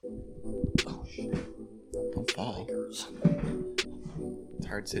Oh shit! Don't fall. It's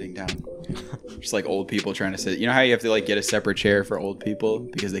hard sitting down. Just like old people trying to sit. You know how you have to like get a separate chair for old people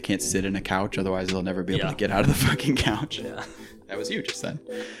because they can't sit in a couch, otherwise they'll never be able to get out of the fucking couch. Yeah. That was you just then.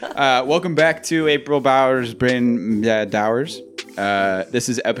 Welcome back to April Bowers Brain Dowers. This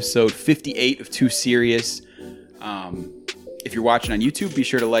is episode 58 of Too Serious. If you're watching on YouTube, be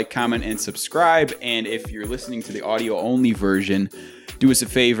sure to like, comment, and subscribe. And if you're listening to the audio-only version, do us a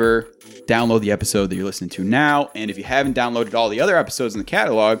favor, download the episode that you're listening to now. And if you haven't downloaded all the other episodes in the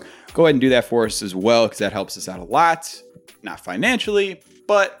catalog, go ahead and do that for us as well, because that helps us out a lot. Not financially,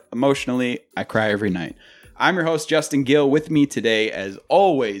 but emotionally. I cry every night. I'm your host, Justin Gill. With me today, as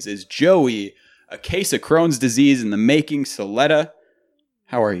always, is Joey, a case of Crohn's disease in the making, Soletta.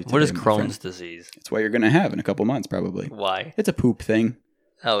 How are you today, What is my Crohn's friend? disease? It's what you're going to have in a couple months, probably. Why? It's a poop thing.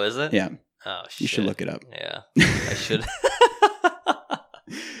 Oh, is it? Yeah. Oh, shit. You should look it up. Yeah, I should.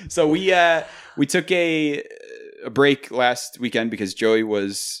 So we took a break last weekend because Joey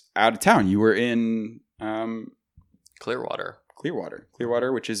was out of town. You were in Clearwater.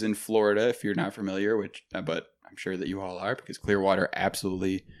 Clearwater, which is in Florida, if you're not familiar, but I'm sure that you all are, because Clearwater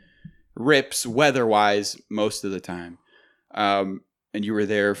absolutely rips weather-wise most of the time. And you were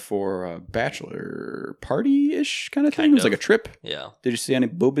there for a bachelor party-ish kind of thing? Kind It was of. like a trip? Yeah, Did you see any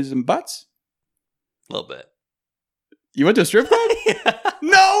boobies and butts? a little bit. You went to a strip club?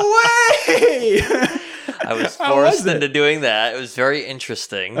 No way! I was How was forced it? into doing that. It was very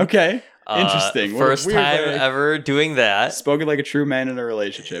interesting. Okay. Interesting. What a First weird time way- ever doing that. Spoken like a true man in a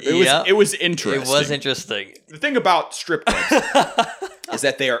relationship. Yep. It was interesting. It was interesting. The thing about strip clubs is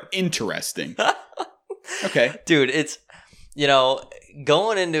that they are interesting. Okay. Dude, it's,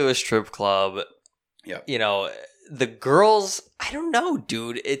 going into a strip club, Yep. the girls, I don't know,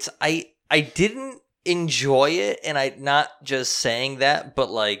 dude. I didn't enjoy it, and I'm not just saying that,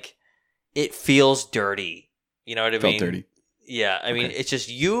 but like, it feels dirty. You know what I Felt mean? dirty. Yeah, I mean, Okay. it's just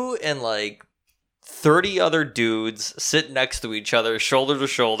you and like 30 other dudes sitting next to each other, shoulder to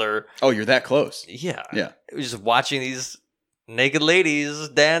shoulder. Oh, you're that close. Yeah. Yeah. It was just watching these naked ladies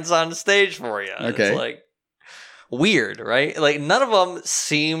dance on the stage for you. Okay. It's like weird, right? Like none of them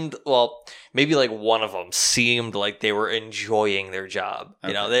seemed, well, maybe like one of them seemed like they were enjoying their job.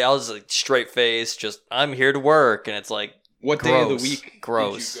 Okay. They all was like straight face, just I'm here to work, and it's like What day of the Gross. week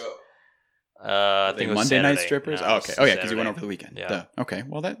Gross. did you go? I They think it was Monday Saturday. night strippers? No, Oh, it okay. was Oh, yeah, because you Saturday. went over the weekend. Yeah. Duh. Okay.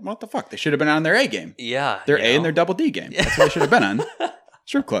 Well, what the fuck? They should have been on their A game. Yeah. Their you A and know? their double D game. That's what they should have been on.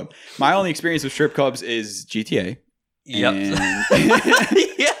 Strip club. My only experience with strip clubs is GTA. Yep. And,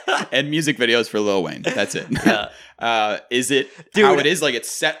 Yeah. and music videos for Lil Wayne. That's it. Yeah. Is it Dude. how it is? Like it's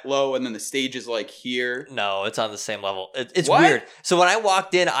set low and then the stage is like here. No, it's on the same level. It's What? weird. So when I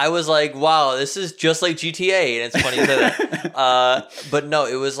walked in, I was like, "Wow, this is just like GTA." And it's funny you say that. But no,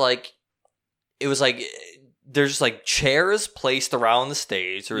 it was like there's just like chairs placed around the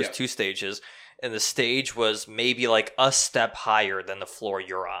stage. There was Yeah. 2 stages, and the stage was maybe like a step higher than the floor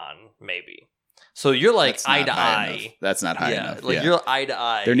you're on, maybe. So you're like That's eye not to high enough. eye. That's not high Yeah, enough. like Yeah. you're eye to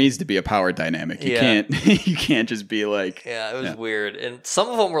eye. There needs to be a power dynamic. You Yeah. can't you can't just be like Yeah, it was Yeah. weird. And some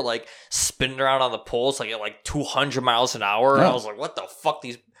of them were like spinning around on the poles like at like 200 miles an hour. And I Oh. was like, what the fuck?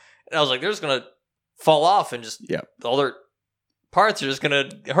 And I was like, they're just going to fall off and just, Yeah. all their parts are just going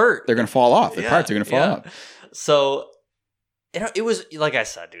to hurt. they're gonna fall off. The Yeah, parts are gonna fall yeah. off. So it was, like I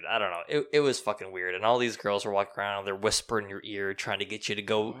said, dude, I don't know. It was fucking weird. And all these girls were walking around, they're whispering in your ear, trying to get you to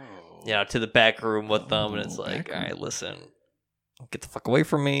go, to the back room with them. And it's Oh, like, back all right, room. listen, get the fuck away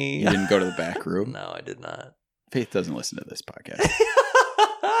from me. You didn't go to the back room. No, I did not. Faith doesn't listen to this podcast.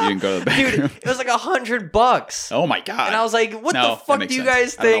 You didn't go to the back Dude, room. it was like $100. Oh my god. And I was like, what No, the that fuck makes do you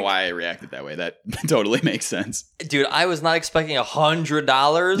sense. guys I don't know think? why I reacted that way. That totally makes sense. Dude, I was not expecting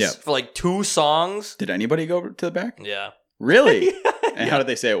 $100 Yeah. for like 2 songs. Did anybody go to the back? Yeah. Really? And how did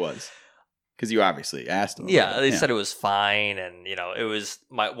they say it was? Because you obviously asked them. Yeah, they said it was fine, and it was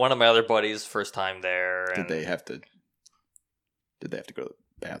one of my other buddies' first time there. Did And they have to go to the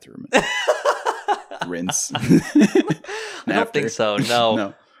bathroom and rinse? I don't think so.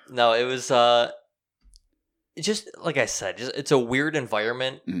 No, No. it was it's just like I said, it's a weird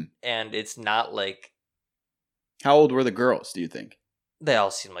environment, Mhm. and it's not like How old were the girls, do you think? they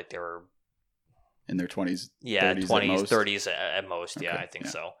all seemed like they were In their 20s? 20s, 30s at most? 30s at most. Yeah, Okay, I think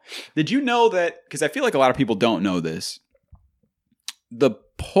yeah. so. Did you know that? Because I feel like a lot of people don't know this. The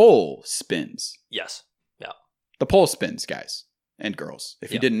pole spins. Yes. The pole spins, guys and girls. If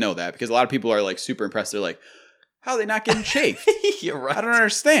you Yeah. didn't know that, because a lot of people are like super impressed. They're like, "How are they not getting chafed?" You're right. I don't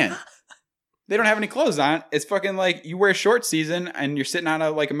understand. they don't have any clothes on. It's fucking like you wear short season and you're sitting on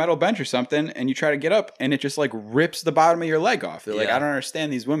a metal bench or something and you try to get up and it just like rips the bottom of your leg off. They're like, I don't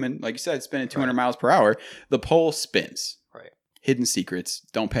understand these women. Like you said, spinning 200 miles per hour. The pole spins. Right. Hidden secrets.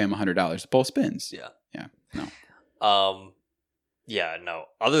 Don't pay them $100. The pole spins. Yeah. Yeah. No. Yeah, no.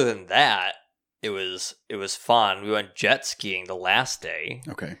 Other than that, it was fun. We went jet skiing the last day.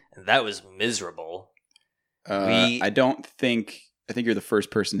 Okay. And that was miserable. I think you're the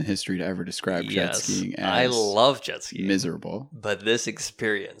first person in history to ever describe jet skiing as I love jet skiing. Miserable. But this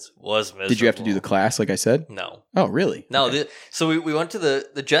experience was miserable. Did you have to do the class like I said? No. Oh, really? No. Okay. So we went to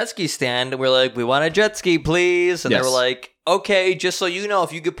the jet ski stand and we're like, we want a jet ski, please. And they were like, okay, just so you know,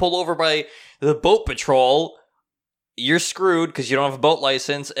 if you get pulled over by the boat patrol, you're screwed because you don't have a boat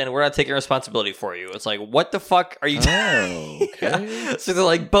license and we're not taking responsibility for you. It's like, what the fuck are you doing? Oh, okay. So they're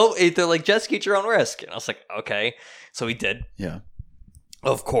like, jet ski at your own risk. And I was like, okay. So we did. Yeah.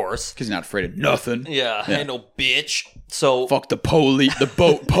 Of course. Because you're not afraid of nothing. Yeah. Ain't no bitch. So fuck the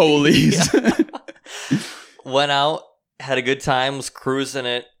boat police. Went out, had a good time, was cruising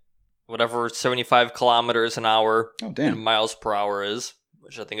at whatever 75 kilometers an hour. Oh, damn. Miles per hour is,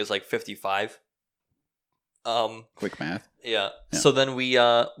 which I think is like 55. Quick math. Yeah. So then we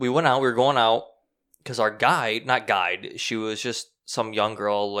went out. We were going out because our not guide. She was just some young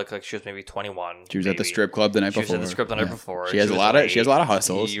girl, like she was maybe 21. She was at the strip club the night before. She was at the strip the night before. She has a lot of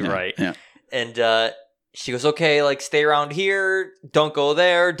hustles. You're right. Yeah. And she goes, okay, like stay around here. Don't go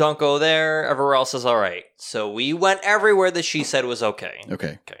there. Don't go there. Everywhere else is all right. So we went everywhere that she said was okay.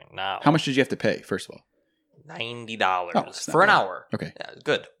 Okay. Okay. Now, how much did you have to pay? First of all, $90 for an hour. Okay. Yeah,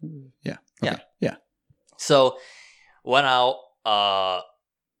 good. Yeah. Okay. Yeah. So went out.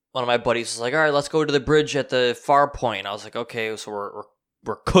 One of my buddies was like, all right, let's go to the bridge at the far point. I was like, okay, so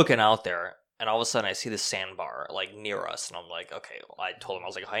we're cooking out there. And all of a sudden I see this sandbar like near us. And I'm like, okay, well, I told him, I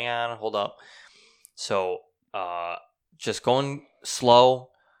was like, hang on, hold up. So just going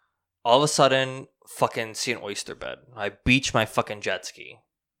slow. All of a sudden, fucking see an oyster bed. I beach my fucking jet ski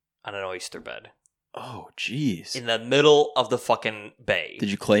on an oyster bed. Oh, jeez. In the middle of the fucking bay.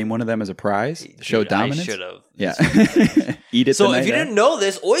 Did you claim one of them as a prize to show dominance? I should have. Yeah. Eat it. So if you didn't know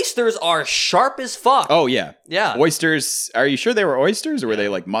this, oysters are sharp as fuck. Oh, yeah. Yeah. Oysters. Are you sure they were oysters or were they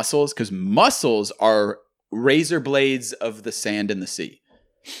like mussels? Because mussels are razor blades of the sand in the sea.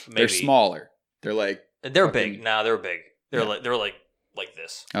 Maybe. They're smaller. They're like. They're big. Nah, they're big. They're like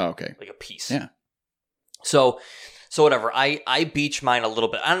this. Oh, okay. Like a piece. Yeah. So whatever. I beach mine a little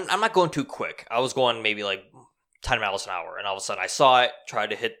bit. I'm not going too quick. I was going maybe like 10 miles an hour, and all of a sudden I saw it, tried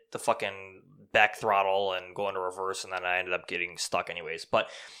to hit the fucking back throttle and go into reverse, and then I ended up getting stuck anyways. But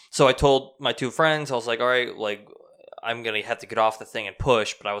so I told my two friends, I was like, all right, like I'm gonna have to get off the thing and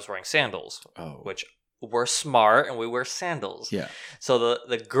push, but I was wearing sandals, which we're smart and we wear sandals. Yeah. So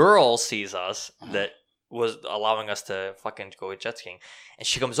the girl sees us that was allowing us to fucking go jet skiing. And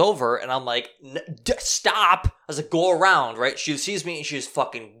she comes over and I'm like, stop. I was like, go around, right? She sees me and she just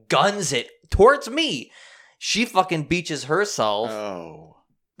fucking guns it towards me. She fucking beaches herself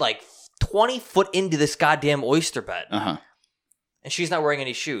like 20 foot into this goddamn oyster bed. Uh-huh. And she's not wearing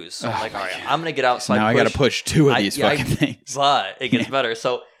any shoes. So I'm like, all right, I'm going to get out. So now I got to push two of these fucking things. But it gets better.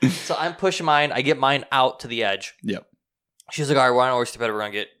 So I'm pushing mine. I get mine out to the edge. Yep. She's like, all right, we're on oyster bed. We're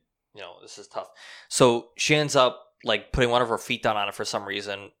going to get, this is tough. So she ends up like putting one of her feet down on it for some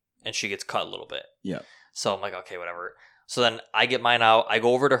reason, and she gets cut a little bit. Yeah. So I'm like, okay, whatever. So then I get mine out. I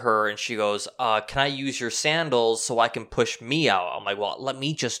go over to her, and she goes, can I use your sandals so I can push me out? I'm like, well, let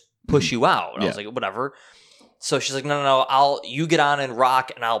me just push you out. And I was like, whatever. So she's like, no, you get on and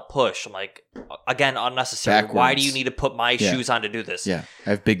rock, and I'll push. I'm like, again, unnecessary. Backwards. Why do you need to put my shoes on to do this? Yeah. I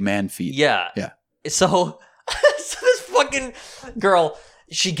have big man feet. Yeah. Yeah. So this fucking girl,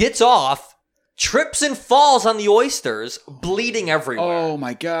 she gets off, trips and falls on the oysters, bleeding everywhere. Oh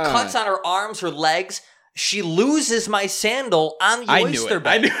my God. Cuts on her arms, her legs. She loses my sandal on the oyster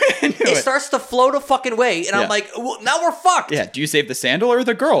bed. I knew it. It starts to float a fucking way, and I'm like, well, now we're fucked. Yeah, do you save the sandal or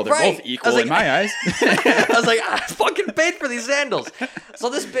the girl? They're both equal in my eyes. I was like, I fucking paid for these sandals. So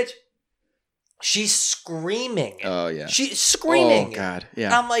this bitch, she's screaming. Oh, yeah. She's screaming. Oh, God. Yeah.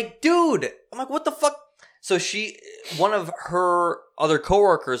 And I'm like, dude. I'm like, what the fuck? So one of her other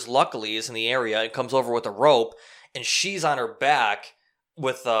coworkers, luckily, is in the area and comes over with a rope, and she's on her back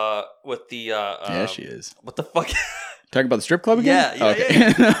with the yeah, she is. What the fuck? Talking about the strip club again? Yeah. Okay.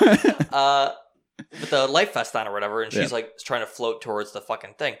 With the life vest on or whatever, and she's like trying to float towards the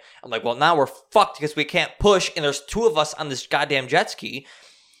fucking thing. I'm like, well, now we're fucked because we can't push, and there's two of us on this goddamn jet ski.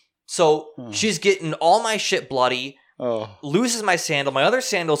 So she's getting all my shit bloody. Oh. Loses my sandal. My other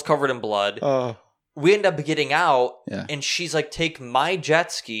sandal's covered in blood. Oh. we end up getting out, Yeah. and she's like, take my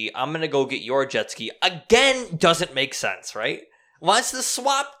jet ski. I'm going to go get your jet ski. Again, doesn't make sense, right? Wants to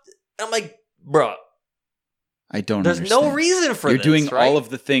swap. I'm like, bro, I don't there's understand. no reason for You're this, doing right? all of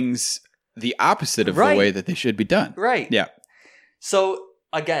the things the opposite of Right. the way that they should be done. Right. Yeah. So,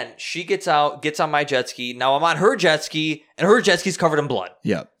 again, she gets out, gets on my jet ski. Now I'm on her jet ski, and her jet ski's covered in blood.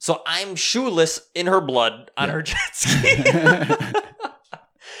 Yeah. So I'm shoeless in her blood on her jet ski.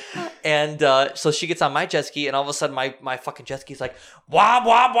 And so she gets on my jet ski, and all of a sudden my fucking jet ski's like, wah,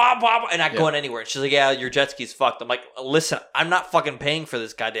 wah, wah, wah, and not going anywhere. And she's like, yeah, your jet ski's fucked. I'm like, listen, I'm not fucking paying for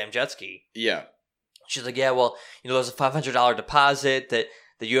this goddamn jet ski. Yeah. She's like, yeah, well, there's a $500 deposit that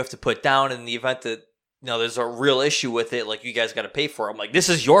you have to put down in the event that, there's a real issue with it. Like, you guys got to pay for it. I'm like, this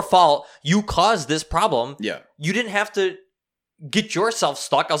is your fault. You caused this problem. Yeah. You didn't have to get yourself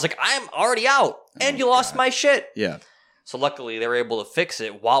stuck. I was like, I'm already out, and you lost my shit. Yeah. So luckily, they were able to fix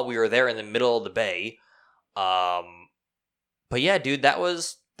it while we were there in the middle of the bay. But yeah, dude, that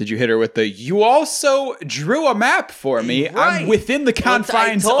was... Did you hit her with the, you also drew a map for me? Right. I'm within the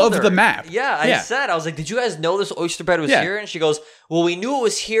confines of the map. Yeah, I was like, did you guys know this oyster bed was here? And she goes, well, we knew it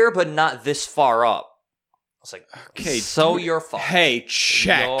was here, but not this far up. I was like, okay, so dude. your fault. Hey,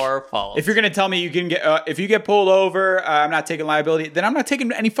 check. Your fault. If you're going to tell me you can get, if you get pulled over, I'm not taking liability, then I'm not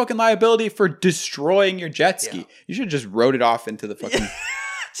taking any fucking liability for destroying your jet ski. Yeah. You should have just wrote it off into the fucking...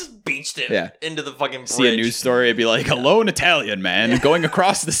 Just beached it into the fucking bridge. See a news story, it'd be like, a lone Italian man going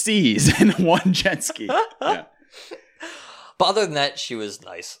across the seas in one jet ski. Yeah. But other than that, she was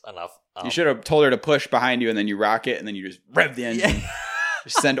nice enough. You should have told her to push behind you, and then you rock it, and then you just rev the engine. Yeah.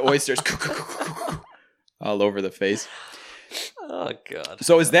 Just send oysters all over the face. Oh, God.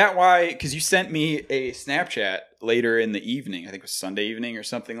 So is that why, because you sent me a Snapchat later in the evening, I think it was Sunday evening or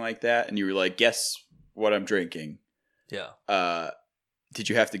something like that, and you were like, guess what I'm drinking? Yeah. Did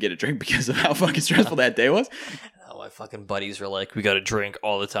you have to get a drink because of how fucking stressful that day was? No, my fucking buddies were like, we got to drink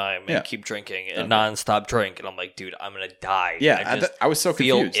all the time and keep drinking and nonstop drink. And I'm like, dude, I'm going to die. Yeah, I was so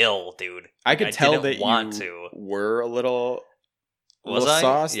confused. feel ill, dude. I could tell that you were a little Was I?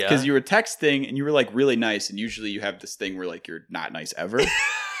 sauced Yeah. because you were texting and you were like really nice, and usually you have this thing where like you're not nice ever.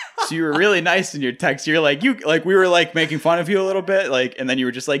 So you were really nice in your text. You're like, we were like making fun of you a little bit, like, and then you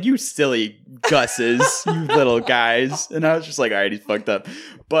were just like, you silly gusses, you little guys. And I was just like, all right, he's fucked up.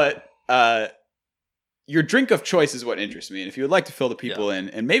 But your drink of choice is what interests me. And if you would like to fill the people in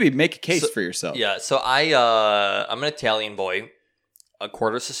and maybe make a case for yourself. Yeah. So I'm an Italian boy, a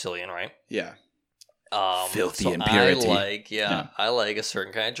quarter Sicilian, right? Yeah. Filthy so impurity. I like a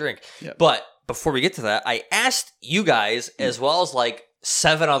certain kind of drink. Yeah. But before we get to that, I asked you guys as well as like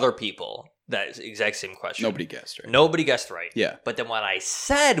 7 other people that exact same question. Nobody guessed right. Nobody guessed right. Yeah. But then when I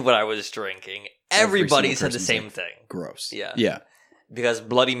said what I was drinking, everybody said the same thing. Gross. Yeah. Yeah. Because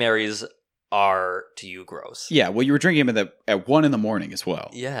Bloody Marys are to you gross. Yeah. Well, you were drinking them at 1 a.m. as well.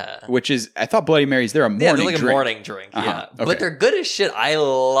 Yeah. Which is, I thought Bloody Marys, they're a morning Yeah, they're like drink. a morning drink. Uh-huh. Yeah. Okay. But they're good as shit. I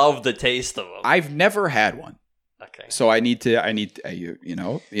love the taste of them. I've never had one. Okay. So I need you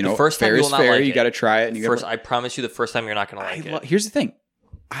know, The first time fair you will is not fair. like You it. got to try it. And you I promise you the first time you're not going to like it. Here's the thing.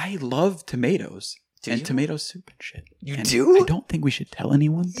 I love tomatoes Do and you? tomato soup and shit. You And do? I don't think we should tell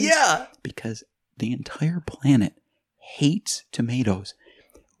anyone this. Yeah. Because the entire planet hates tomatoes.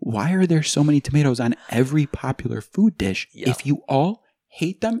 Why are there so many tomatoes on every popular food dish if you all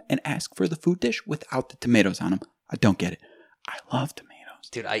hate them and ask for the food dish without the tomatoes on them? I don't get it. I love tomatoes.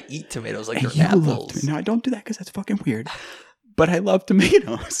 Dude, I eat tomatoes like And they're you love apples. No, I don't do that because that's fucking weird. But I love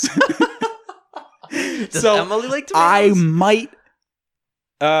tomatoes. Does Emily like I tomatoes? might.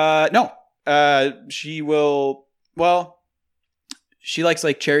 No. She will. Well, she likes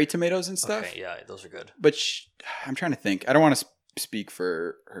like cherry tomatoes and stuff. Okay, yeah, those are good. But I'm trying to think. I don't want to speak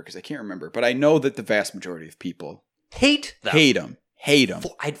for her because I can't remember. But I know that the vast majority of people Hate them. hate them.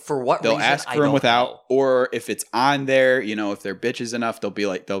 For what They'll reason? ask I for them don't without, know. or if it's on there, if they're bitches enough, they'll be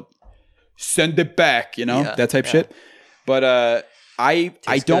like, they'll send it back, Yeah, that type shit. But I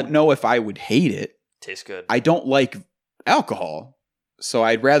Tastes don't good. know if I would hate it. Tastes good. I don't like alcohol, so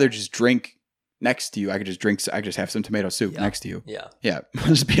I'd rather just drink next to you. I could just have some tomato soup next to you. Yeah. Yeah,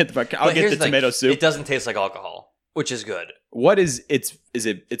 just be at the fucking. I'll But get here's the thing. tomato soup. It doesn't taste like alcohol, which is good. What is it's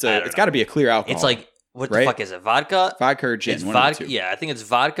got to be a clear alcohol. It's like, what the right? fuck is it? Vodka? vodka or gin. It's one of the vodka. two. Yeah, I think it's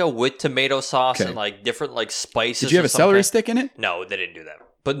vodka with tomato sauce Okay. and like different like spices. Did you have of a some celery kind. stick in it? No, they didn't do that.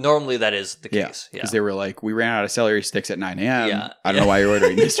 But normally that is the Yeah, case. Yeah. because they were like, we ran out of celery sticks at 9 a.m. Yeah. I don't know why you're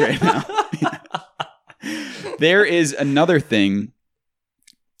ordering this right now. There is another thing.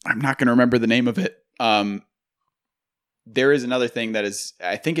 I'm not going to remember the name of it. There is another thing that is,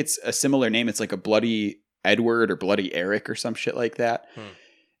 I think it's a similar name. It's like a Bloody Edward or Bloody Eric or some shit like that.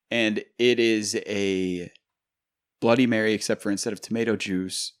 and it is a Bloody Mary, except for instead of tomato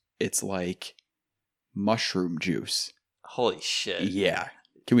juice, it's like mushroom juice. Holy shit. Yeah.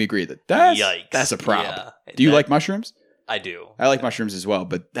 Can we agree that that's a problem? Yeah. Do you like mushrooms? I do. I like mushrooms as well,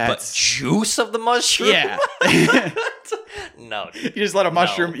 but that's... But juice of the mushroom? Yeah. No, dude. You just let a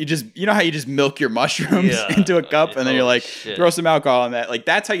mushroom, you know how you just milk your mushrooms into a cup and then you're like, throw some alcohol in that. Like,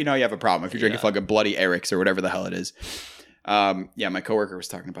 that's how you know you have a problem if you're drinking fucking Bloody Eric's or whatever the hell it is. Yeah, my coworker was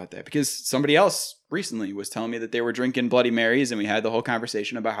talking about that because somebody else recently was telling me that they were drinking Bloody Marys and we had the whole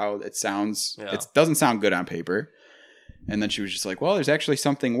conversation about how it doesn't sound good on paper. And then she was just like, well, there's actually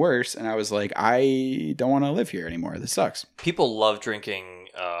something worse. And I was like, I don't want to live here anymore. This sucks. People love drinking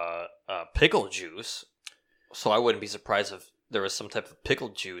pickle juice. So I wouldn't be surprised if there was some type of pickle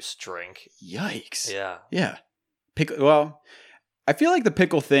juice drink. Yikes. Yeah. Yeah. Well, I feel like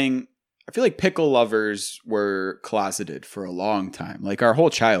pickle lovers were closeted for a long time. Like our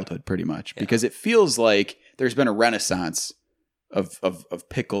whole childhood pretty much. Because it feels like there's been a renaissance of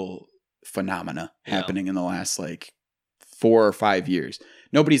pickle phenomena happening in the last like 4 or 5 years.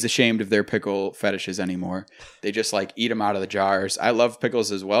 Nobody's ashamed of their pickle fetishes anymore. They just like eat them out of the jars. I love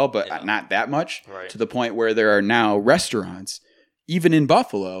pickles as well, but not that much. Right. To the point where there are now restaurants, even in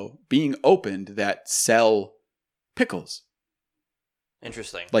Buffalo, being opened that sell pickles.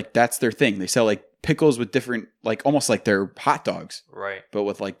 Interesting. Like that's their thing. They sell like pickles with different, like almost like they're hot dogs. Right. But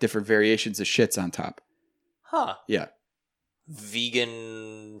with like different variations of shits on top. Huh. Yeah.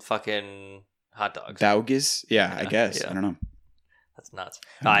 Vegan fucking hot dogs. Dauges? Yeah, I guess. I don't know. That's nuts.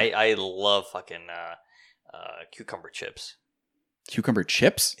 I love fucking cucumber chips. Cucumber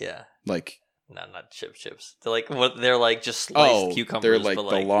chips? Yeah. Like not chips. They're like just sliced cucumbers. They're like but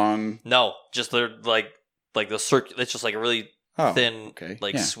the long. No, just they're like the circular. It's just like a really thin,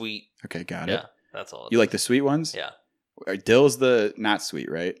 sweet. Okay, got it. Yeah, that's all. You like the sweet ones? Yeah. Dill's the not sweet,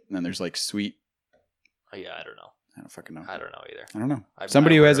 right? And then there's like sweet. Oh, yeah, I don't know. I don't fucking know. I don't know either. I don't know.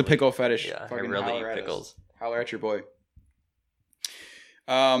 Somebody who has a pickle fetish. Yeah, I really eat pickles. Holler at your boy.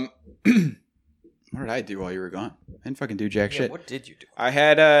 What did I do while you were gone? I didn't fucking do jack shit. What did you do? I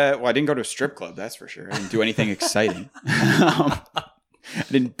had I didn't go to a strip club, that's for sure. I didn't do anything exciting. I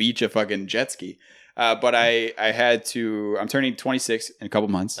didn't beach a fucking jet ski. But I had to. I'm turning 26 in a couple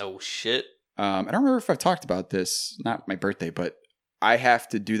months. Oh shit! I don't remember if I've talked about this. Not my birthday, but I have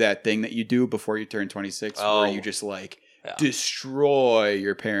to do that thing that you do before you turn 26, where you just like destroy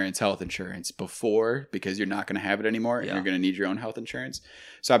your parents' health insurance before, because you're not going to have it anymore and you're going to need your own health insurance.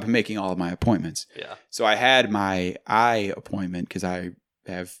 So I've been making all of my appointments. Yeah. So I had my eye appointment because I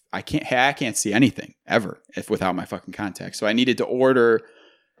can't see anything ever without my fucking contacts. So I needed to order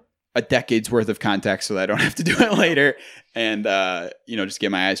a decade's worth of contacts so that I don't have to do it later, and just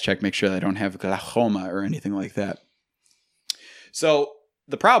get my eyes checked, make sure that I don't have glaucoma or anything like that. So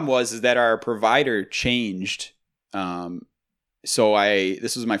the problem was that our provider changed. So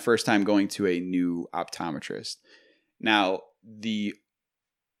this was my first time going to a new optometrist. Now the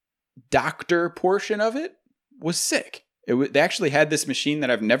doctor portion of it was sick. They actually had this machine that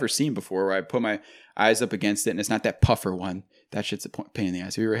I've never seen before, where I put my eyes up against it, and it's not that puffer one. That shit's a pain in the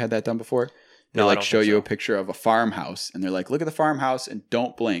ass. Have you ever had that done before? They show you a picture of a farmhouse, and they're like, "Look at the farmhouse and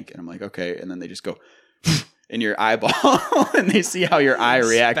don't blink." And I'm like, "Okay." And then they just go in your eyeball, and they see how your eye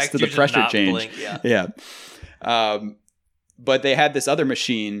reacts to the pressure change. Blink, yeah. But they had this other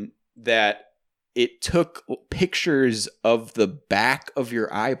machine that it took pictures of the back of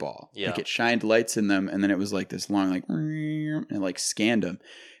your eyeball. Yeah. Like it shined lights in them, and then it was like this long, like, and it like scanned them.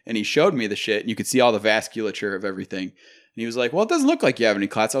 And he showed me the shit, and you could see all the vasculature of everything. And he was like, "Well, it doesn't look like you have any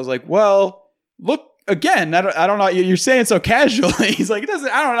clots." I was like, "Well, look again. I don't know. You're saying so casually." He's like, "It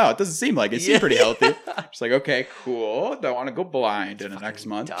doesn't. I don't know. It doesn't seem like it. It seems pretty healthy." Just like, okay, cool. Don't want to go blind in the next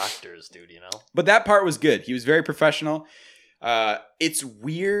month. Doctors, dude, But that part was good. He was very professional. It's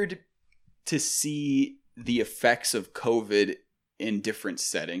weird to see the effects of COVID in different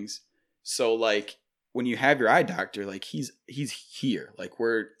settings. So like when you have your eye doctor, like he's here, like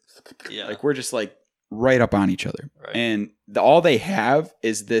we're just like right up on each other. Right. And all they have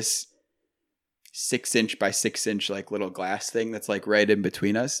is this 6-inch by 6-inch like little glass thing that's like right in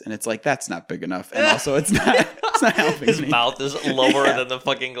between us. And it's like, that's not big enough. And also it's not helping His me. mouth is lower than the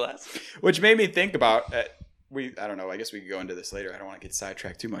fucking glass. Which made me think about I don't know. I guess we could go into this later. I don't want to get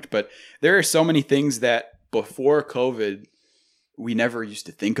sidetracked too much, but there are so many things that before COVID we never used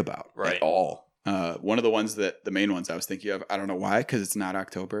to think about at all. One of the main ones I was thinking of, I don't know why, because it's not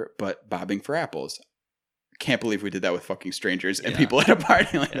October, but bobbing for apples. Can't believe we did that with fucking strangers and people at a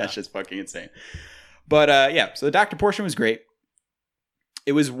party. Like that's just fucking insane. But so the doctor portion was great.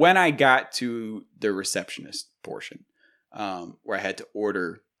 It was when I got to the receptionist portion where I had to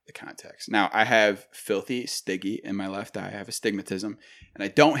order the contacts. Now, I have filthy stiggy in my left eye. I have astigmatism, and I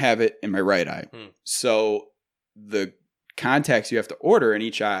don't have it in my right eye. So the contacts you have to order in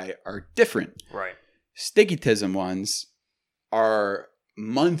each eye are different. Right. Stigmatism ones are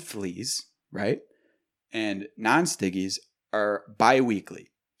monthlies, right? And non-stiggies are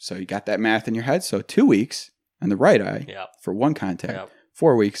bi-weekly. So you got that math in your head. So 2 weeks in the right eye for one contact,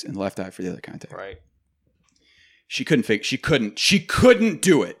 4 weeks in the left eye for the other contact. Right. She couldn't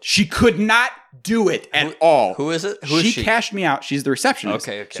do it. She could not do it at all. Who is it? Who is she? Cashed me out. She's the receptionist.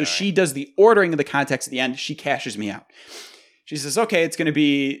 Okay. So she does the ordering of the contacts at the end. She cashes me out. She says, okay, it's going to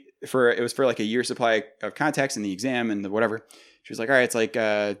be it was for like a year supply of contacts and the exam and the whatever. She was like, all right, it's like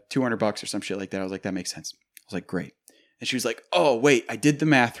 $200 or some shit like that. I was like, that makes sense. I was like, great. And she was like, oh, wait, I did the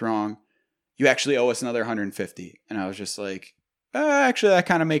math wrong. You actually owe us another $150. And I was just like, actually, that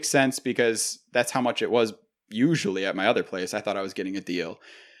kind of makes sense because that's how much it was usually at my other place. I thought I was getting a deal.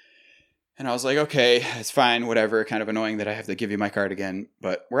 And I was like, okay, it's fine, whatever. Kind of annoying that I have to give you my card again,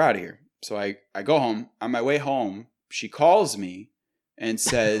 but we're out of here. So I go home. On my way home, she calls me and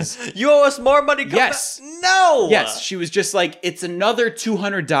says, you owe us more money? Yes. No. Yes. She was just like, it's another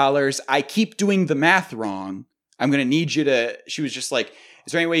 $200. I keep doing the math wrong. I'm going to need you to, she was just like,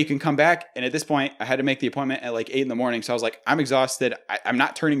 is there any way you can come back? And at this point, I had to make the appointment at like 8 a.m. So I was like, I'm exhausted. I'm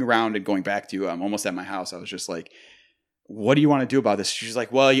not turning around and going back to you. I'm almost at my house. I was just like, what do you want to do about this? She's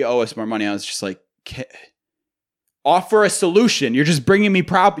like, well, you owe us more money. I was just like, offer a solution. You're just bringing me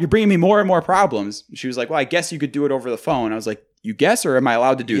you're bringing me more and more problems. She was like, well, I guess you could do it over the phone. I was like, you guess, or am I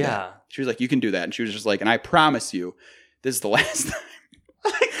allowed to do that? She was like, you can do that. And she was just like, and I promise you, this is the last time.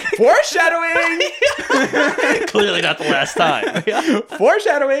 Foreshadowing. Clearly not the last time.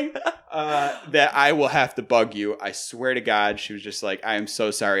 Foreshadowing that I will have to bug you. I swear to God. She was just like, I am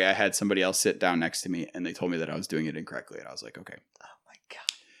so sorry. I had somebody else sit down next to me and they told me that I was doing it incorrectly. And I was like, okay. Oh my God.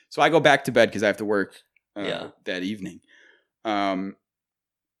 So I go back to bed because I have to work that evening. Another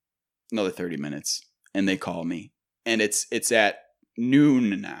 30 minutes and they call me and it's at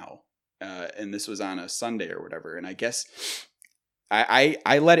noon now. And this was on a Sunday or whatever. And I guess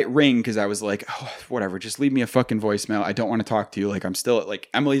I let it ring because I was like, oh, whatever, just leave me a fucking voicemail. I don't want to talk to you. Like, I'm still like,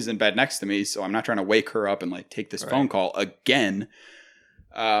 Emily's in bed next to me, so I'm not trying to wake her up and like take this phone call again.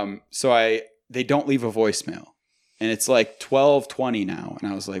 So they don't leave a voicemail. And it's like 12:20 now.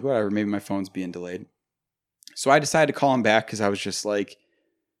 And I was like, whatever, maybe my phone's being delayed. So I decided to call him back because I was just like,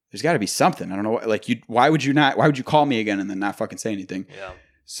 there's got to be something. I don't know. Like, why would you call me again and then not fucking say anything? Yeah.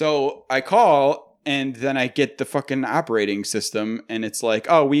 So I call. And then I get the fucking operating system and it's like,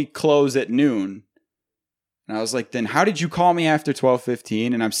 oh, we close at noon. And I was like, then how did you call me after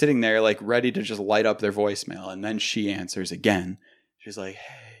 12:15? And I'm sitting there like ready to just light up their voicemail. And then she answers again. She's like,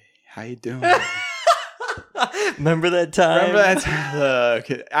 hey, how you doing? Remember that time? Look,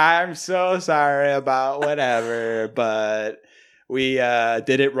 I'm so sorry about whatever, but we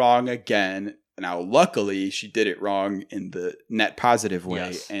did it wrong again. Now, luckily, she did it wrong in the net positive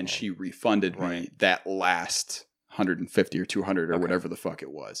way, and she refunded me that last 150 or 200 or whatever the fuck it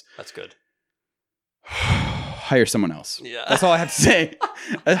was. That's good. Hire someone else. Yeah. That's all I have to say.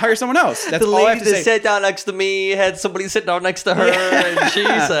 Hire someone else. That's all I have to say. The lady that sat down next to me had somebody sit down next to her, and she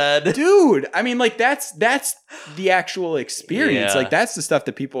said... Dude, I mean, like, that's the actual experience. Yeah. Like, that's the stuff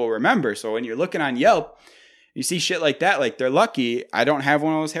that people remember. So when you're looking on Yelp, you see shit like that, like, they're lucky I don't have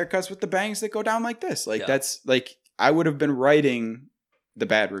one of those haircuts with the bangs that go down like this. Like, that's, like, I would have been writing the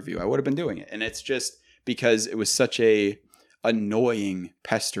bad review. I would have been doing it. And it's just because it was such a annoying,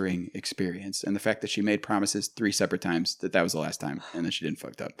 pestering experience. And the fact that she made promises 3 separate times that was the last time, and then she didn't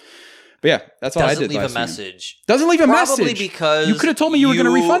fucked up. But yeah, that's all I did last time. Doesn't leave a message. Probably because you could have told me you were going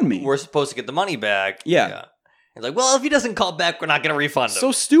to refund me. We're supposed to get the money back. Yeah. It's like, well, if he doesn't call back, we're not going to refund him.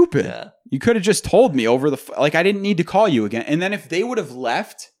 So stupid. Yeah. You could have just told me over like, I didn't need to call you again. And then if they would have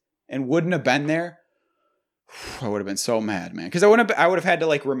left and wouldn't have been there, I would have been so mad, man. Because I would have had to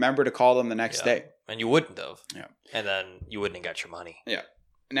like remember to call them the next day. And you wouldn't have. Yeah. And then you wouldn't have got your money. Yeah.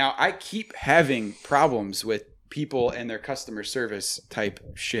 Now, I keep having problems with people and their customer service type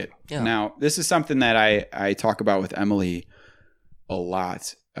shit. Yeah. Now, this is something that I talk about with Emily a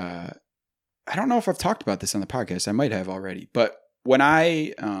lot. I don't know if I've talked about this on the podcast. I might have already. But when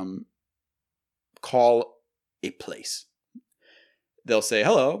I call a place, they'll say,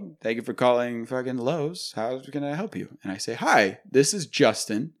 hello, thank you for calling fucking Lowe's. How can I help you? And I say, hi, this is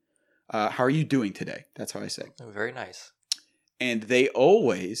Justin. How are you doing today? That's how I say. Very nice. And they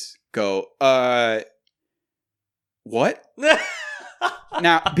always go, what?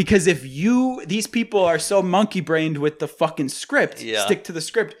 Now, because if these people are so monkey brained with the fucking script, stick to the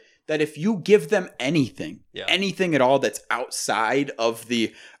script. that if you give them anything, Yeah. anything at all that's outside of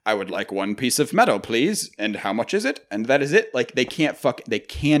the, I would like one piece of metal, please, and how much is it? And that is it. Like they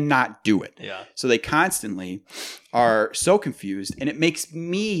cannot do it. Yeah. So they constantly are so confused, and it makes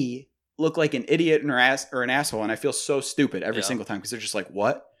me look like an idiot or an asshole, and I feel so stupid every single time because they're just like,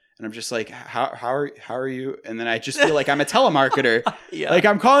 "What?" And I'm just like, "How are you?" And then I just feel like I'm a telemarketer. Yeah. Like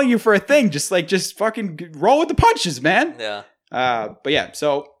I'm calling you for a thing. Just fucking roll with the punches, man. Yeah. But yeah,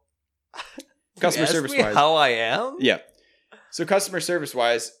 so customer You asked service me wise, how I am? yeah. So customer service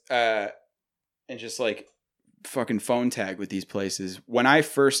wise, and just like fucking phone tag with these places. When I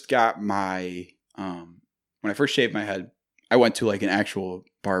first got my, when I first shaved my head, I went to like an actual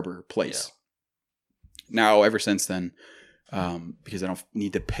barber place. Yeah. Now, ever since then, because I don't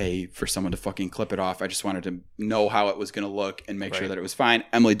need to pay for someone to fucking clip it off, I just wanted to know how it was going to look and make sure that it was fine.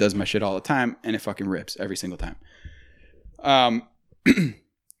 Emily does my shit all the time, and it fucking rips every single time.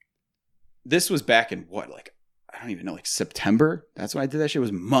 This was back in what, like, I don't even know, like September? That's when I did that shit. It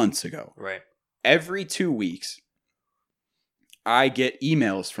was months ago. Right. Every 2 weeks, I get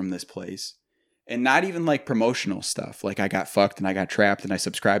emails from this place, and not even like promotional stuff. Like I got fucked and I got trapped and I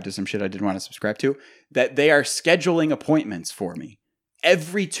subscribed to some shit I didn't want to subscribe to, that they are scheduling appointments for me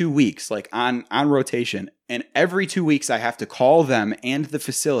every 2 weeks, like on rotation. And every 2 weeks I have to call them and the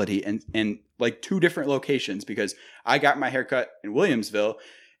facility and like 2 different locations, because I got my haircut in Williamsville,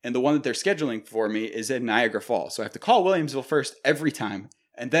 and the one that they're scheduling for me is in Niagara Falls. So I have to call Williamsville first every time,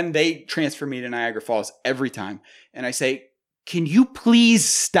 and then they transfer me to Niagara Falls every time. And I say, can you please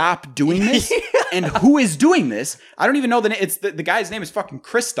stop doing this? And who is doing this? I don't even know the name. It's the guy's name is fucking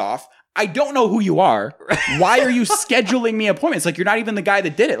Christoph. I don't know who you are. Why are you scheduling me appointments? Like, you're not even the guy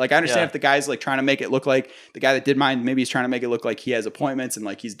that did it. Like, I understand if the guy's like trying to make it look like the guy that did mine, maybe he's trying to make it look like he has appointments and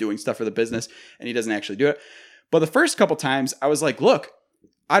like he's doing stuff for the business and he doesn't actually do it. But the first couple times I was like, look,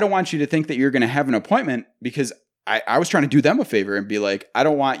 I don't want you to think that you're going to have an appointment, because I was trying to do them a favor and be like, I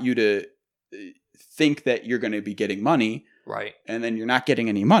don't want you to think that you're going to be getting money. Right. And then you're not getting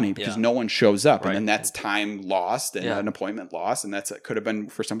any money because no one shows up. Right. And then that's time lost and an appointment lost. And it could have been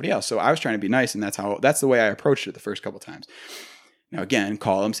for somebody else. So I was trying to be nice. And that's the way I approached it the first couple times. Now, again,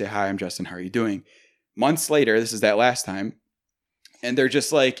 call them, say, hi, I'm Justin. How are you doing? Months later, this is that last time. And they're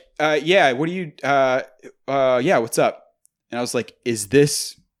just like, yeah, what do you, yeah, what's up? And I was like, is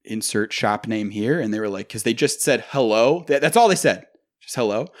this insert shop name here? And they were like, because they just said hello. That's all they said. Just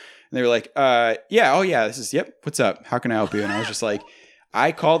hello. And they were like, yeah, oh yeah, this is, yep, what's up? How can I help you? And I was just like,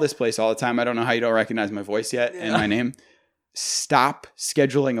 I call this place all the time. I don't know how you don't recognize my voice yet and my name. Stop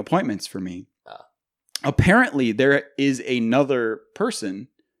scheduling appointments for me. Apparently, there is another person,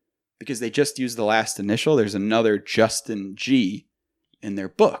 because they just used the last initial. There's another Justin G in their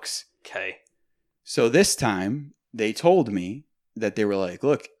books. Okay. So this time, they told me that they were like,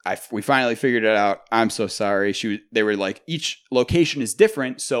 look, we finally figured it out. I'm so sorry. They were like, each location is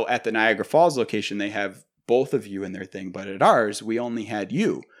different. So at the Niagara Falls location, they have both of you in their thing. But at ours, we only had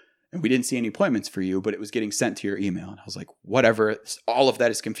you. And we didn't see any appointments for you, but it was getting sent to your email. And I was like, whatever. All of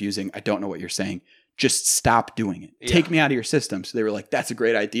that is confusing. I don't know what you're saying. Just stop doing it. Yeah. Take me out of your system. So they were like, that's a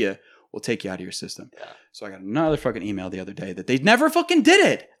great idea. We'll take you out of your system. Yeah. So I got another fucking email the other day that they never fucking did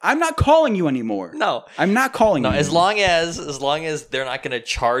it. I'm not calling you anymore. No. I'm not calling you. No, as long as they're not going to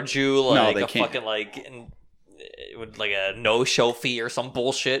charge you like a can't. Fucking like a no-show fee or some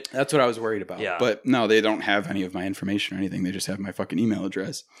bullshit. That's what I was worried about. Yeah. But no, they don't have any of my information or anything. They just have my fucking email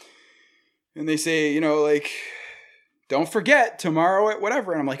address. And they say, like, don't forget tomorrow at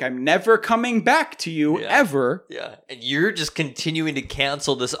whatever. And I'm like, I'm never coming back to you ever. Yeah. And you're just continuing to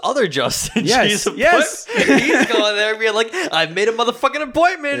cancel this other Justin. Yes. Yes. He's going there being like, I made a motherfucking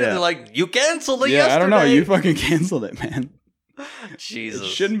appointment. Yeah. And they're like, you canceled it yesterday. I don't know. You fucking canceled it, man. Jesus. It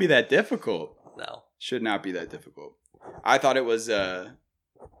shouldn't be that difficult. No. Should not be that difficult. I thought it was,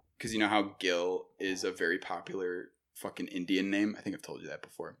 because you know how Gil is a very popular fucking Indian name? I think I've told you that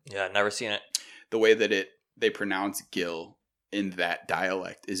before. Yeah, I've never seen it. The way that they pronounce Gil in that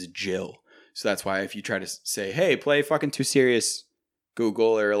dialect is Jill. So that's why if you try to say, hey, play fucking Too Serious,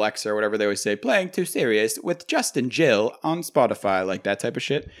 Google or Alexa or whatever, they always say, playing Too Serious with Justin Jill on Spotify, like that type of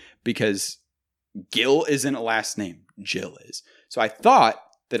shit. Because Gil isn't a last name. Jill is. So I thought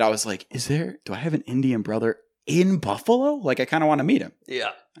that I was like, do I have an Indian brother in Buffalo? Like, I kind of want to meet him.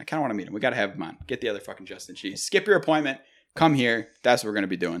 Yeah. I kind of want to meet him. We got to have him on. Get the other fucking Justin G. Skip your appointment. Come here. That's what we're going to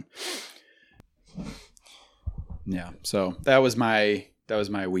be doing. Yeah. So that was my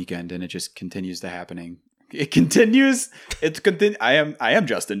weekend, and it just continues to happening. It continues. I am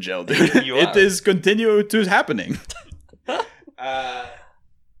Justin Jill, dude. You are. It is continue to happening.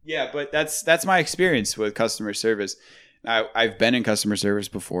 Yeah, but that's my experience with customer service. I've been in customer service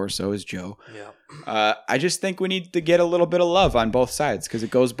before, so is Joe. Yeah. I just think we need to get a little bit of love on both sides because it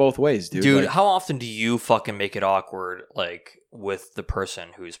goes both ways, dude. Dude, Like, how often do you fucking make it awkward, like, with the person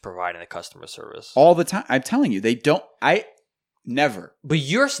who's providing the customer service? all the time. I'm telling you, they don't. I never. But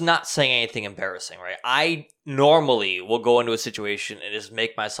you're not saying anything embarrassing, right? I normally will go into a situation and just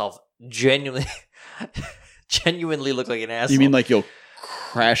make myself genuinely look like an asshole. You mean like you'll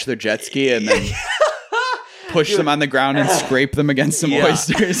crash their jet ski and then push them on the ground and scrape them against some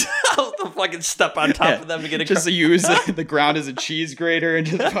oysters? I'll fucking step on top of them to get a just to use the ground as a cheese grater and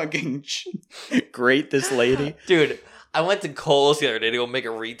just fucking grate this lady. Dude, I went to Kohl's the other day to go make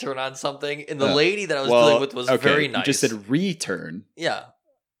a return on something, and the lady that I was dealing with was very nice. You just said return. Yeah.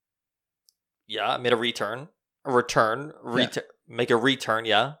 Yeah, I made a return. A return. Make a return,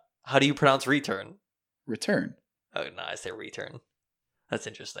 yeah. How do you pronounce return? Return. Oh, no, I say return. That's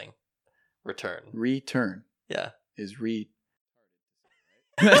interesting. Return. Return. Yeah. Is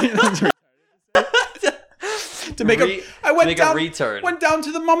to make I went down, a return. Went down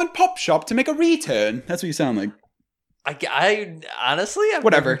to the mom and pop shop to make a return. That's what you sound like. I honestly,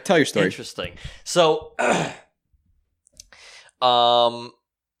 whatever. Tell your story. Interesting. So,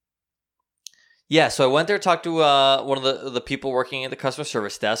 yeah. So I went there, talked to one of the people working at the customer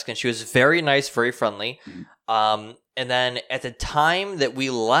service desk, and she was very nice, very friendly. Mm-hmm. And then at the time that we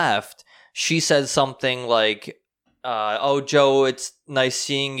left, she said something like, "Oh, Joe, it's nice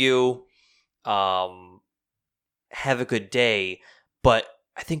seeing you. Have a good day." But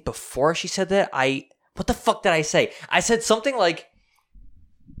I think before she said that, what the fuck did I say? I said something like,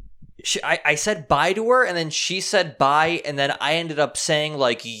 I said bye to her, and then she said bye, and then I ended up saying,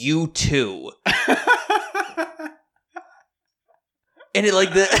 like, you too. And it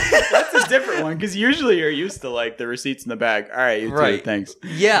like that's a different one, because usually you're used to like the receipts in the bag. All right, you too, thanks.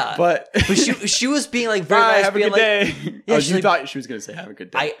 Yeah. But she was being like very nice. Have a good day. Yeah, you thought she was going to say have a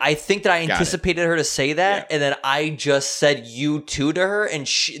good day. I think that I anticipated her to say that, and then I just said you too to her, and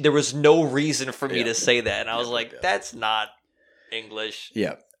there was no reason for me to say that. And I was like, that's not English.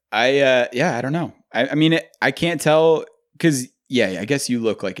 Yeah. I don't know. I mean, I can't tell, because, I guess you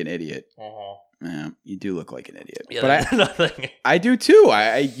look like an idiot. Uh-huh. Yeah, you do look like an idiot. Yeah, but nothing. I do too.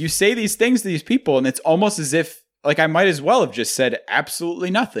 You say these things to these people, and it's almost as if, like, I might as well have just said absolutely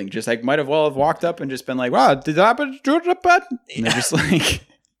nothing. Just like might have well have walked up and just been like, "Wow, did that happen?" And they're just like,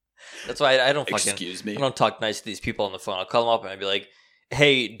 that's why I don't fucking. Excuse me. I don't talk nice to these people on the phone. I'll call them up and I'd be like,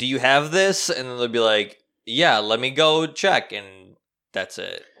 "Hey, do you have this?" And then they'll be like, "Yeah, let me go check." And that's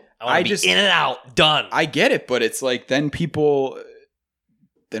it. I just in and out, done. I get it, but it's like then people.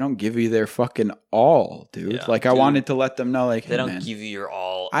 They don't give you their fucking all, dude. Yeah, I wanted to let them know, like, they don't give you your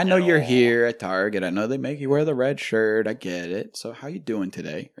all. I know you're here at Target. I know they make you wear the red shirt. I get it. So how you doing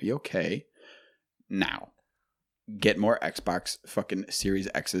today? Are you okay? Now, get more Xbox fucking Series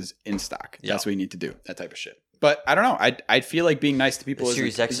X's in stock. Yep. That's what you need to do. That type of shit. But I don't know. I'd feel like being nice to people. The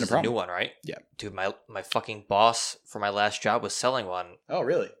Series X is a new one, right? Yeah. Dude, my fucking boss for my last job was selling one. Oh,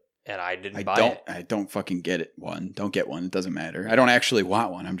 really? And I didn't buy it. I don't fucking get it. Don't get one. It doesn't matter. I don't actually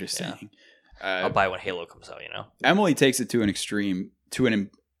want one. I'm just saying. I'll buy when Halo comes out, Emily takes it to an extreme,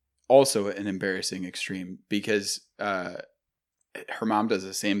 also an embarrassing extreme, because her mom does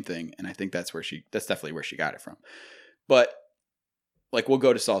the same thing, and I think that's definitely where she got it from. But like, we'll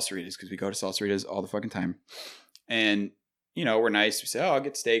go to Salsaritas, because we go to Salsaritas all the fucking time, and we're nice. We say, "Oh, I'll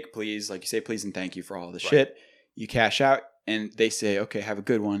get steak, please." Like, you say please and thank you for all the shit. You cash out. And they say, "Okay, have a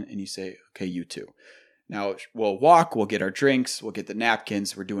good one." And you say, "Okay, you too." Now, we'll walk, we'll get our drinks, we'll get the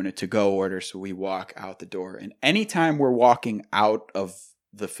napkins. We're doing a to-go order, so we walk out the door. And anytime we're walking out of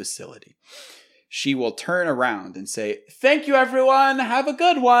the facility, she will turn around and say, "Thank you, everyone. Have a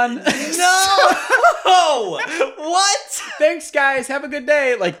good one." No! What? "Thanks, guys. Have a good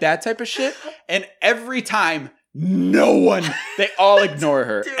day." Like that type of shit. And every time, they all ignore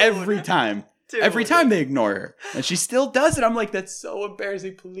her. Dude. Every time. Dude. Every time they ignore her. And she still does it. I'm like, that's so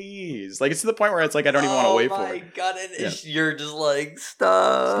embarrassing, please. Like, it's to the point where it's like, I don't even want to wait for it. Oh my God. And you're just like,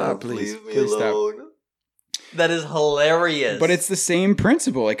 stop. Please. Leave me Please alone. Stop. That is hilarious. But it's the same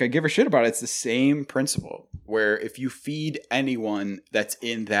principle. Like, I give her shit about it. It's the same principle where if you feed anyone that's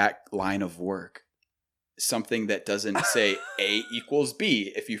in that line of work something that doesn't say A equals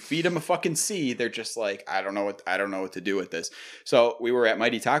B, if you feed them a fucking C, they're just like, I don't know what to do with this. So we were at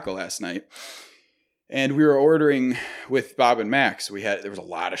Mighty Taco last night, and we were ordering with Bob and Max. There was a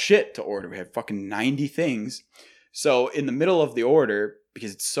lot of shit to order. We had fucking 90 things. So in the middle of the order,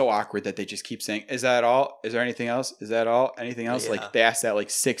 because it's so awkward that they just keep saying, "Is that all? Is there anything else? Is that all? Anything else?" Yeah. Like, they asked that like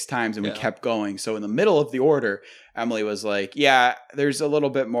 6 times, and we kept going. So in the middle of the order, Emily was like, "Yeah, there's a little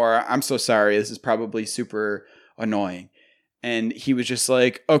bit more. I'm so sorry. This is probably super annoying." And he was just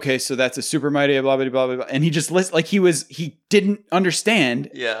like, okay, so that's a super mighty, blah, blah, blah, blah, blah. And he just he didn't understand.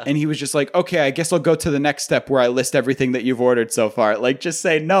 Yeah. And he was just like, okay, I guess I'll go to the next step where I list everything that you've ordered so far. Like, just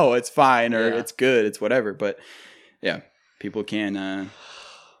say, no, it's fine, or it's good, it's whatever. But yeah, people can,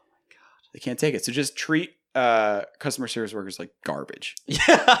 they can't take it. So just treat customer service workers like garbage.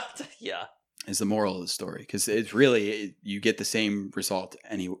 Yeah. Yeah. Is the moral of the story. Because it's really, you get the same result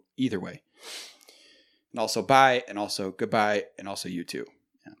either way. And also bye, and also goodbye, and also you too.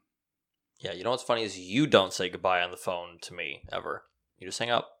 Yeah. Yeah, you know what's funny is you don't say goodbye on the phone to me ever. You just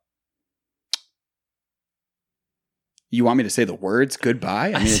hang up. You want me to say the words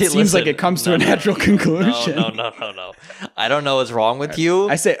goodbye? I mean, say, it seems like it comes to a natural conclusion. No. I don't know what's wrong with you.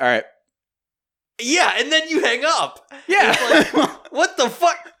 I say, all right. Yeah, and then you hang up. Yeah. It's like, what the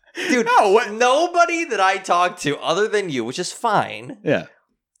fuck? Dude, no, what? Nobody that I talk to other than you, which is fine. Yeah.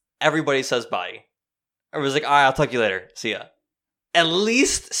 Everybody says bye. Everybody's like, all right, I'll talk to you later. See ya. At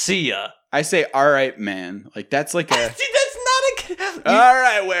least see ya. I say, all right, man. Like, that's like a... Dude, that's not a... all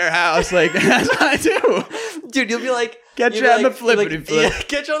right, warehouse. Like, that's what I do. Dude, you'll be like... Get you on the flippity flip. Yeah,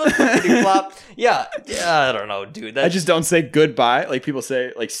 get you on the flippity flop. Yeah, I don't know, dude. I just don't say goodbye. Like, people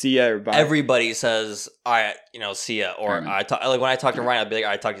say, like, see ya or bye. Everybody says, all right, see ya. Or right. like when I talk to Ryan, I'll be like,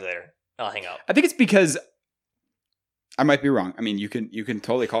 all right, talk to you later. I'll hang up. I think it's because... I might be wrong. I mean, you can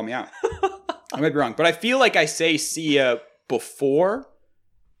totally call me out. I might be wrong, but I feel like I say see ya before,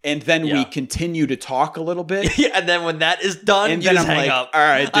 and then we continue to talk a little bit. Yeah, and then when that is done, and you then just I'm hang like, up. all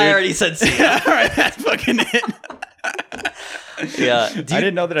right, dude. I already said see ya. All right, that's fucking it. Yeah. I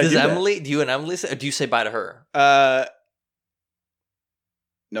didn't know that I did Emily, do you and Emily say, or do you say bye to her?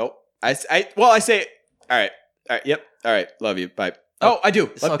 Nope. I say, all right, yep, all right, love you, bye. Oh, I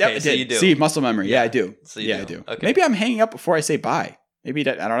do. Okay, yep, so you do. See, muscle memory. Yeah, I do. So I do. Okay. Maybe I'm hanging up before I say bye. Maybe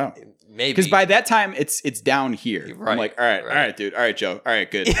I don't know. Maybe because by that time it's down here. Right, I'm like, all right, dude. All right, Joe. All right,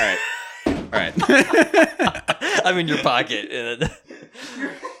 good. All right, all right. I'm in your pocket. And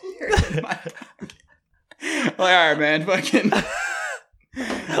You're in my pocket. Like, all right, man. Fucking.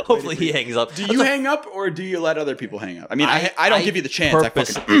 Hopefully he hangs up. Do you hang up or do you let other people hang up? I mean, I don't give you the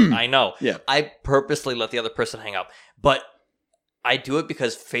chance. I know. Yeah. I purposely let the other person hang up, but I do it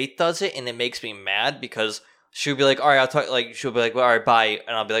because Faith does it, and it makes me mad because she'll be like, all right, I'll talk. Like, she'll be like, well, all right, bye.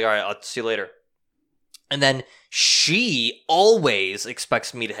 And I'll be like, all right, I'll see you later. And then she always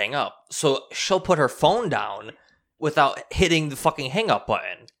expects me to hang up. So she'll put her phone down without hitting the fucking hang up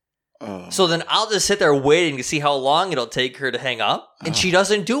button. Oh. So then I'll just sit there waiting to see how long it'll take her to hang up. And she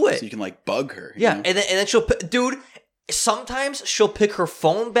doesn't do it. So you can like bug her. Yeah. You know? And then she'll, dude, sometimes she'll pick her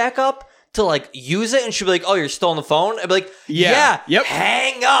phone back up to like use it, and she'll be like, oh, you're still on the phone? I'd be like, yeah, yep.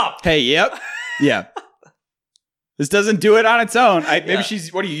 Hang up. Hey, yep. Yeah. This doesn't do it on its own. Maybe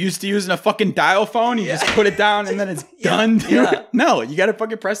she's, what are you used to using a fucking dial phone? You just put it down and then it's done. Dude. No, you got to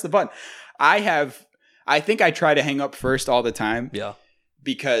fucking press the button. I think I try to hang up first all the time. Yeah.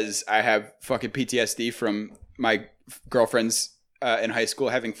 Because I have fucking PTSD from my girlfriends in high school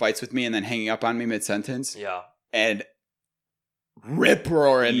having fights with me and then hanging up on me mid-sentence. Yeah. And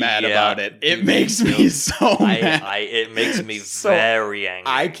rip-roaring mad about it. It makes me so mad. It makes me very angry.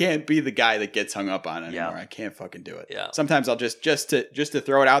 I can't be the guy that gets hung up on anymore. I can't fucking do it. Yeah. Sometimes I'll just to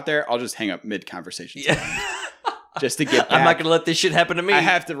throw it out there, I'll just hang up mid-conversation. Yeah. Just to get back. I'm not going to let this shit happen to me. I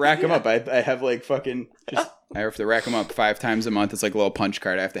have to rack them up. I have like fucking I have to rack them up 5 times a month. It's like a little punch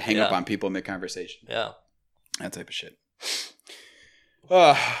card. I have to hang up on people mid-conversation. Yeah. That type of shit.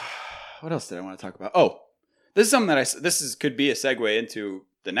 What else did I want to talk about? Oh, this is something that could be a segue into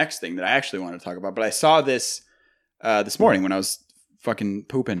the next thing that I actually want to talk about. But I saw this this morning when I was fucking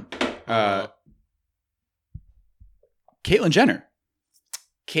pooping. Caitlyn Jenner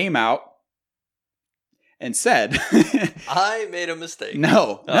came out and said, I made a mistake.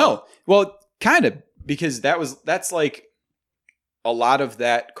 No. Well, kind of, because that's like a lot of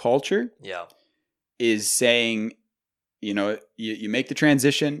that culture. Yeah. Is saying, you make the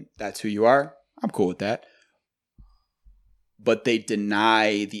transition. That's who you are. I'm cool with that. But they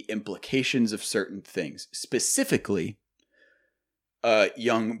deny the implications of certain things. Specifically, a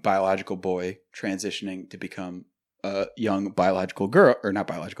young biological boy transitioning to become a young biological girl, or not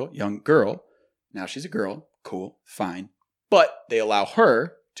biological, young girl. Now she's a girl. Cool. Fine. But they allow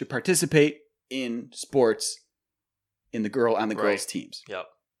her to participate in sports on the girls' teams. Yep.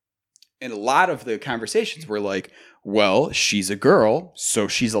 And a lot of the conversations were like, well, she's a girl, so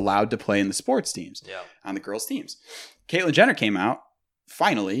she's allowed to play in the sports teams, on the girls' teams. Caitlyn Jenner came out,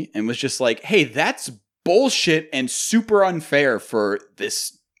 finally, and was just like, hey, that's bullshit and super unfair for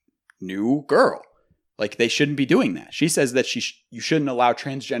this new girl. Like, they shouldn't be doing that. She says that you shouldn't allow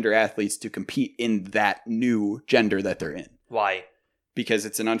transgender athletes to compete in that new gender that they're in. Why? Because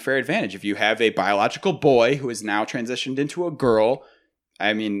it's an unfair advantage. If you have a biological boy who is now transitioned into a girl,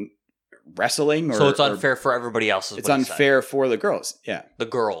 I mean, wrestling or... So it's unfair for everybody else. It's unfair for the girls. Yeah. The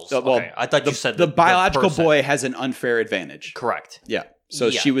girls. Well, okay. I thought you said the biological person. boy has an unfair advantage. Correct. Yeah. So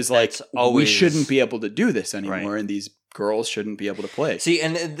Yeah, she was like, always... we shouldn't be able to do this anymore, Right. and these girls shouldn't be able to play. See,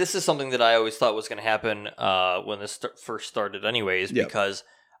 and this is something that I always thought was going to happen when this first started anyways, Yep. because,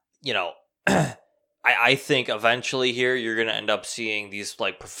 you know, I think eventually here you're going to end up seeing these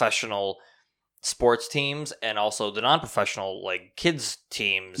like professional sports teams and also the non-professional like kids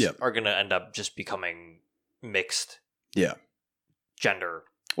teams Yep. are going to end up just becoming mixed Yeah. gender.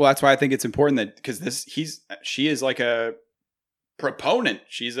 Well, that's why I think it's important that, because she is like a proponent.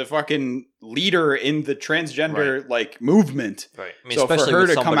 She's a fucking leader in the transgender like movement. Right. I mean, So for especially her with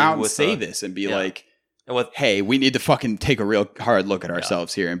to come somebody out and with say a- this and be yeah. like, and with hey, we need to fucking take a real hard look at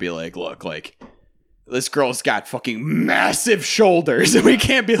ourselves here and be like, look, like, this girl's got fucking massive shoulders and we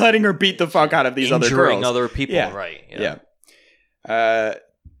can't be letting her beat the fuck out of these other injuring girls. other people, Yeah. right? Yeah.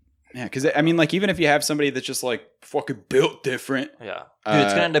 Yeah, because I mean, like, even if you have somebody that's just like fucking built different, Yeah. Dude,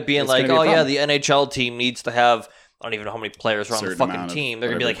 it's going to end up being it's like, gonna be a oh, yeah, problem. the NHL team needs to have, I don't even know how many players are on the Certain fucking amount of team. They're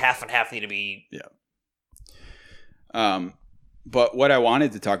going to be like whatever. half and half need to be. But what I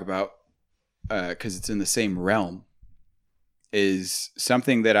wanted to talk about, because it's in the same realm, is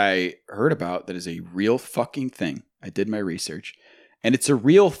something that I heard about that is a real fucking thing. I did my research, and it's a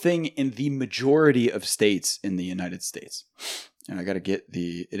real thing in the majority of states in the United States. And I got to get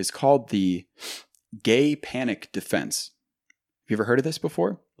it is called the gay panic defense. Have you ever heard of this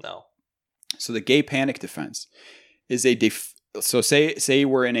before? No. So the gay panic defense is so say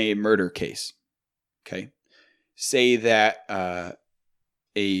we're in a murder case. Okay. Say that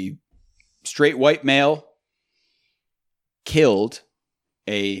a straight white male killed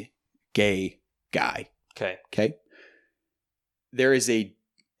a gay guy. Okay. Okay.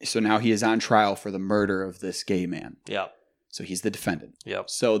 So now he is on trial for the murder of this gay man. Yep. So he's the defendant. Yep.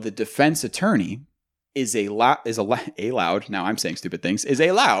 So the defense attorney is allowed. Now I'm saying stupid things. Is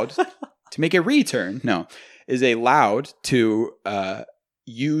allowed to make a return. No, is allowed to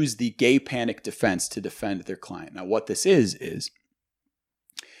use the gay panic defense to defend their client. Now, what this is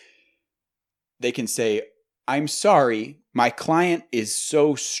they can say, "I'm sorry, my client is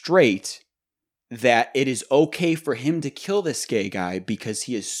so straight that it is okay for him to kill this gay guy because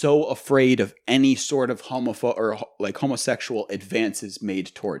he is so afraid of any sort of homosexual advances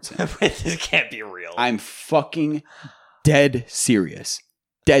made towards him." This can't be real. I'm fucking dead serious.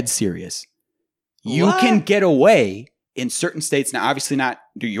 Dead serious. You What? can get away in certain states. Now, obviously not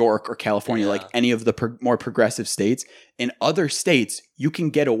New York or California, Yeah. like any of the more progressive states. In other states, you can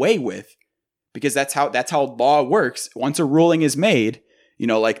get away with, because that's how law works. Once a ruling is made,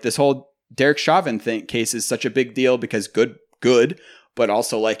 like this whole Derek Chauvin case is such a big deal because good, but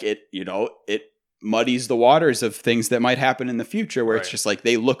also like it muddies the waters of things that might happen in the future where it's Right. just like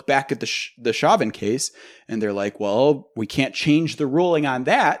they look back at the Chauvin case and they're like, well, we can't change the ruling on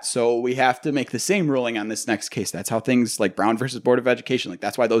that, so we have to make the same ruling on this next case. That's how things like Brown versus Board of Education, like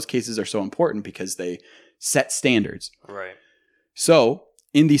that's why those cases are so important, because they set standards. Right. So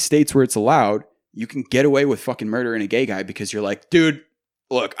in these states where it's allowed, you can get away with fucking murdering a gay guy because you're like, dude,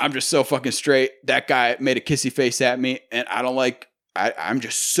 look, I'm just so fucking straight. That guy made a kissy face at me, and I'm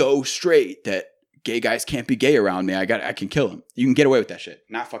just so straight that gay guys can't be gay around me. I can kill him. You can get away with that shit.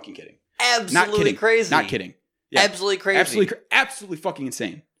 Not fucking kidding. Absolutely Not kidding. crazy. Not kidding. Yeah. Absolutely crazy. Absolutely fucking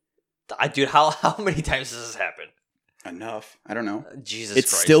insane. Dude, how many times does this happen? Enough. I don't know. Jesus It's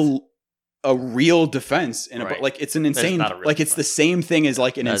Christ. still a real defense, Right. like it's an insane. not a real Like it's the defense. same thing as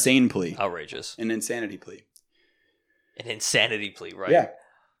like an That's insane plea, outrageous. an insanity plea. An insanity plea, right? Yeah.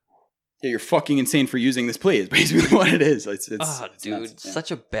 Yeah, you're fucking insane for using this plea is basically what it is. It's Dude, nuts. Yeah. such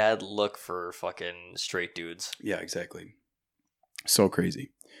a bad look for fucking straight dudes. Yeah, exactly. So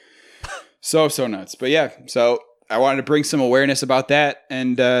crazy. so nuts. But yeah, so I wanted to bring some awareness about that.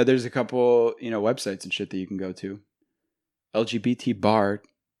 And there's a couple, websites and shit that you can go to.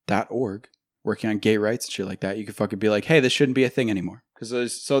 LGBTbar.org, working on gay rights and shit like that. You can fucking be like, hey, this shouldn't be a thing anymore.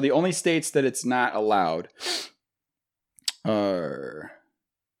 So the only states that it's not allowed are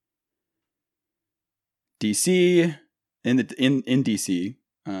DC, in DC,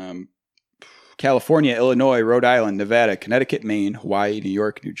 California, Illinois, Rhode Island, Nevada, Connecticut, Maine, Hawaii, New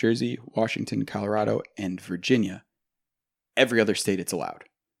York, New Jersey, Washington, Colorado, and Virginia. Every other state it's allowed.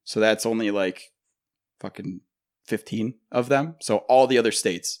 So that's only like fucking 15 of them. So all the other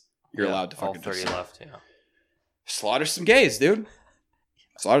states you're allowed to all fucking 30 just left, yeah. slaughter some gays, dude.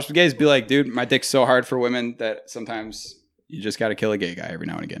 Slaughter some gays. Be like, dude, my dick's so hard for women that sometimes you just got to kill a gay guy every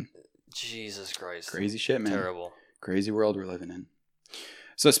now and again. Jesus Christ. Crazy shit, man. Terrible. Crazy world we're living in.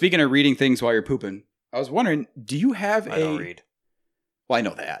 So speaking of reading things while you're pooping, I was wondering, do you have I don't read. Well, I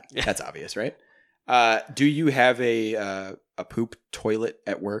know that. That's obvious, right? Do you have a poop toilet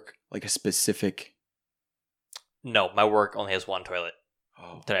at work? Like a specific... No, my work only has one toilet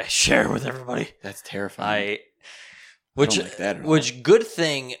Oh, that I share with everybody. that's terrifying. Which, I don't like that at all. which good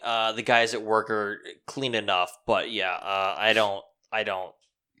thing the guys at work are clean enough, but yeah, I don't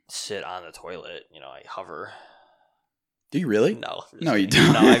sit on the toilet. I hover. Do you really? No, No, you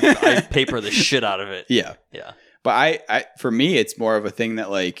don't. No, I paper the shit out of it. Yeah. Yeah. But I for me, it's more of a thing that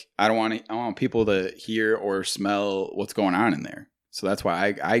like I don't want people to hear or smell what's going on in there. So that's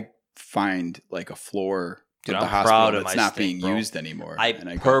why I find like a floor Dude, of the I'm hospital proud of that's my not stink, being bro. used anymore. I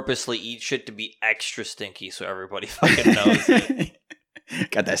And purposely eat shit to be extra stinky so everybody fucking knows it.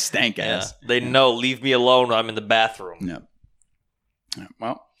 Got that stank Yeah. ass. They know, leave me alone when I'm in the bathroom. No. Yeah,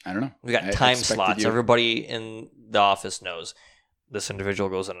 well, I don't know. We got I time expected slots. you- Everybody in the office knows. This individual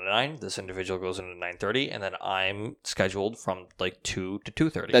goes in at 9, this individual goes in at 9:30, and then I'm scheduled from like 2 to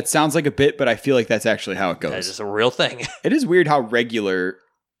 2:30. That sounds like a bit, but I feel like that's actually how it That goes. is a real thing. It is weird how regular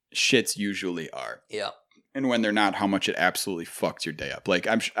shits usually are. Yeah. And when they're not, how much it absolutely fucks your day up. Like,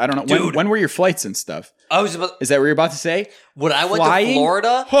 I don't know. Dude. When were your flights and stuff? I was about Is that what you're about to say? when I went Flying? to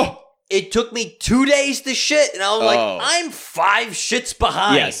Florida, Oh, it took me 2 days to shit, and I was like, Oh. I'm 5 shits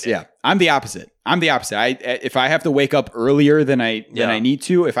behind. yes, yeah. I'm the opposite. If I have to wake up earlier than I need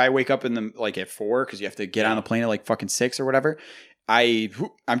to, if I wake up in the like at 4 because you have to get on the plane at like fucking 6 or whatever,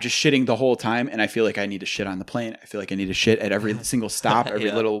 I'm just shitting the whole time, and I feel like I need to shit on the plane. I feel like I need to shit at every single stop, every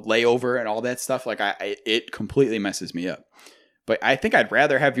Yeah. little layover, and all that stuff. Like it completely messes me up. But I think I'd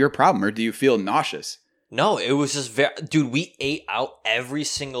rather have your problem. Or do you feel nauseous? No, it was just dude, we ate out every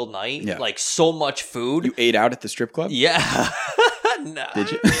single night. Yeah. Like so much food. You ate out at the strip club? Yeah. No.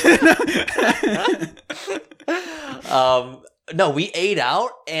 Did you? No, we ate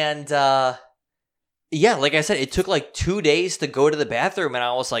out, and yeah, like I said, it took like 2 days to go to the bathroom, and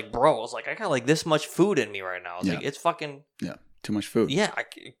I was like, bro, I got like this much food in me right now. I was like, it's fucking Yeah, too much food. yeah, I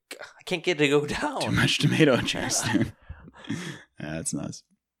can't get it to go down. Too much tomato juice, dude. Yeah, that's nuts.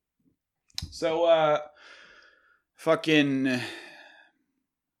 So, fucking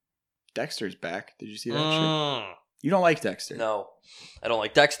Dexter's back. Did you see that shit? You don't like Dexter? No, I don't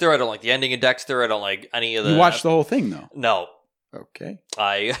like Dexter. I don't like the ending of Dexter. I don't like any of the. You watched the whole thing, though? No, Okay.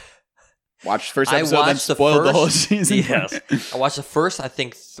 I Watched the first I episode, then watched the spoiled the whole first- season. Yes. I watched the first. I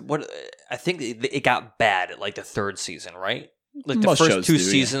think it got bad at like the 3rd season, right? Like the Most first shows 2 do, yeah.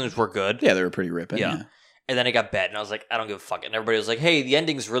 seasons were good. Yeah, they were pretty ripping. Yeah. Yeah. And then it got bad, and I was like, I don't give a fuck. And everybody was like, hey, the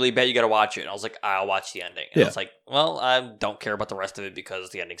ending's really bad. You got to watch it. And I was like, I'll watch the ending. And Yeah. I was like, well, I don't care about the rest of it because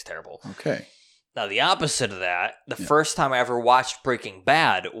the ending's terrible. Okay. Now, the opposite of that, the Yeah. first time I ever watched Breaking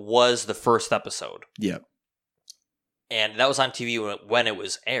Bad was the first episode. Yep. And that was on TV when it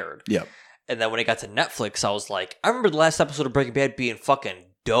was aired. Yep. And then when it got to Netflix, I was like, I remember the last episode of Breaking Bad being fucking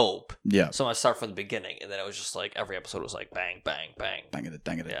dope. Yep. So I start from the beginning. And then it was just like every episode was like bang, bang, bang. Dang it,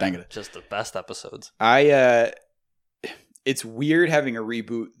 dang it, Yeah, dang it. just the best episodes. It's weird having a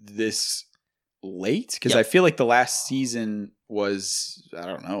reboot this late because Yep. I feel like the last season was, I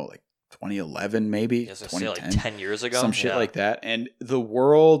don't know, like 2011 maybe, Yes, I say like 2010. 10 years ago. Some shit Yeah. like that. And the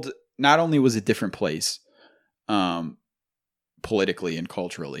world not only was a different place, politically and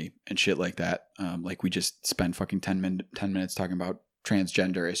culturally and shit like that. Like we just spent fucking 10 minutes talking about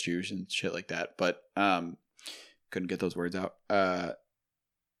transgender issues and shit like that. But couldn't get those words out.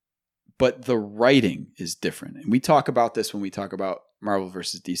 But the writing is different. And we talk about this when we talk about Marvel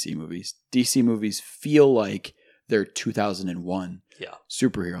versus DC movies. DC movies feel like they're 2001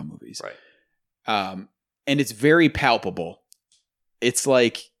 superhero movies. Right. And it's very palpable. It's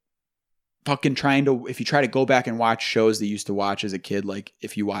like fucking if you try to go back and watch shows that you used to watch as a kid, like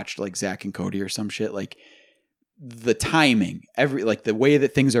if you watched like Zack and Cody or some shit, like the timing, like the way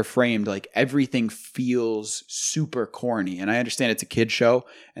that things are framed, like everything feels super corny. And I understand it's a kid show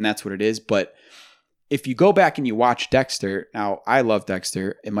and that's what it is. But if you go back and you watch Dexter, now I love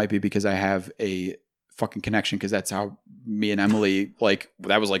Dexter. It might be because I have a fucking connection because that's how me and Emily, like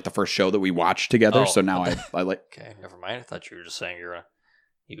that was like the first show that we watched together. Oh. So now I like. Okay, never mind. I thought you were just saying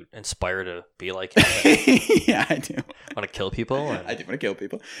you inspire to be like him. Yeah, I do. Want to kill people? And... I do want to kill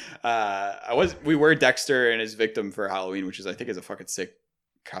people. We were Dexter and his victim for Halloween, which I think is a fucking sick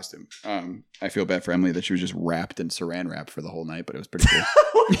costume. I feel bad for Emily that she was just wrapped in saran wrap for the whole night, but it was pretty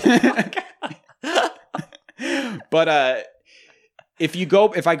cool. But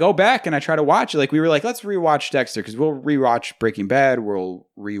if I go back and I try to watch it, like we were like, let's rewatch Dexter because we'll rewatch Breaking Bad, we'll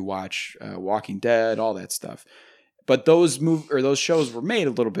rewatch Walking Dead, all that stuff. But those shows were made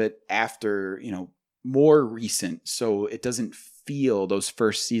a little bit after, more recent, so it doesn't feel, those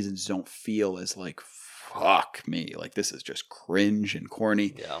first seasons don't feel as like, fuck me, like this is just cringe and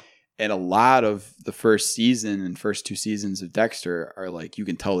corny. Yeah. And a lot of the first season and first 2 seasons of Dexter are like, you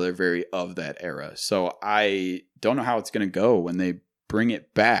can tell they're very of that era. So I don't know how it's going to go when they bring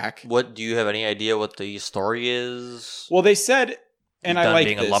it back. What, do you have any idea what the story is? Well, they said, and I like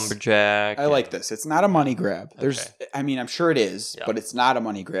being this. a lumberjack. I like this. It's not a money grab. There's, I mean, I'm sure it is, Yeah. but it's not a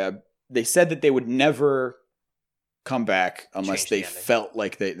money grab. They said that they would never come back unless Change the they ending. felt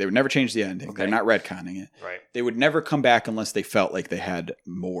like they would never change the ending. Okay. They're not retconning it. Right. They would never come back unless they felt like they had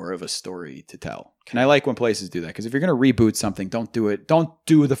more of a story to tell. And I like when places do that, because if you're going to reboot something, don't do it. Don't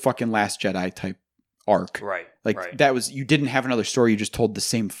do the fucking Last Jedi type arc. Right. Like right. that was, you didn't have another story. You just told the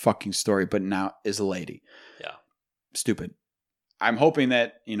same fucking story, but now is a lady. Yeah. Stupid. I'm hoping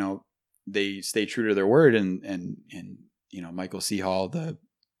that, you know, they stay true to their word and you know, Michael C. Hall, the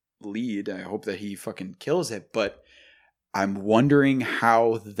lead, I hope that he fucking kills it. But I'm wondering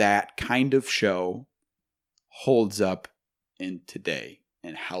how that kind of show holds up in today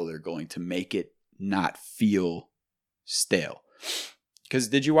and how they're going to make it not feel stale. Because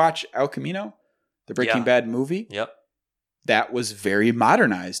did you watch El Camino, the Breaking Yeah. Bad movie? Yep. That was very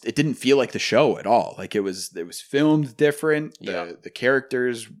modernized. It didn't feel like the show at all. Like it was filmed different. Yeah. The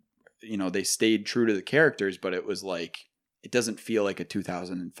characters, you know, they stayed true to the characters, but it was like, it doesn't feel like a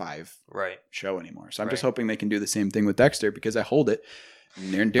 2005 Right. show anymore. So I'm just Right. hoping they can do the same thing with Dexter, because I hold it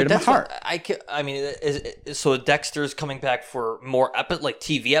near and dear But to my that's what heart. I mean, so Dexter's coming back for more like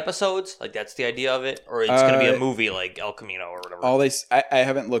TV episodes? Like that's the idea of it? Or it's going to be a movie like El Camino or whatever? All I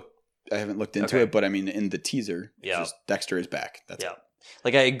haven't looked into Okay. it, but I mean, in the teaser, it's Yeah. just Dexter is back. That's Yeah. it.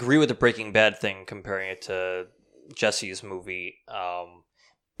 Like I agree with the Breaking Bad thing, comparing it to Jesse's movie.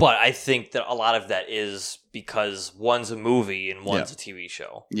 But I think that a lot of that is because one's a movie and one's a TV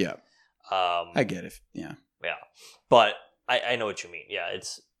show. Yeah, I get it. Yeah. Yeah. But I know what you mean. Yeah,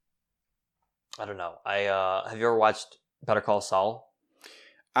 it's, I don't know. Have you ever watched Better Call Saul?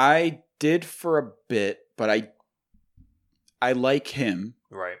 I did for a bit, but I like him.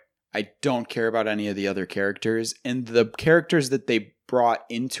 Right. I don't care about any of the other characters, and the characters that they brought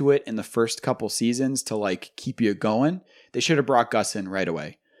into it in the first couple seasons to like keep you going, they should have brought Gus in right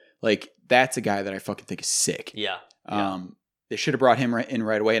away. Like that's a guy that I fucking think is sick. Yeah. They should have brought him in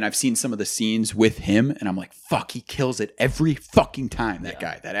right away, and I've seen some of the scenes with him, and I'm like, fuck, he kills it every fucking time. That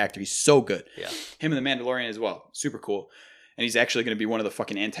guy, that actor, he's so good. Yeah. Him and the Mandalorian as well, super cool. And he's actually going to be one of the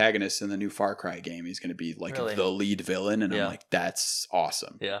fucking antagonists in the new Far Cry game. He's going to be like Really? the lead villain, and Yeah. I'm like, that's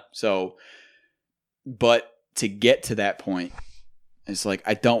awesome. Yeah. So, but to get to that point, it's like,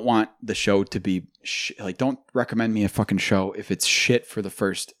 I don't want the show to be like, don't recommend me a fucking show if it's shit for the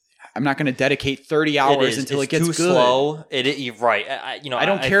first. I'm not going to dedicate 30 hours until it's it gets too good. slow. You're right. I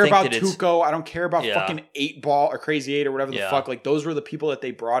don't care think about that it's- Tuco. I don't care about Yeah. fucking 8 Ball or Crazy 8 or whatever the Yeah. fuck. Like, those were the people that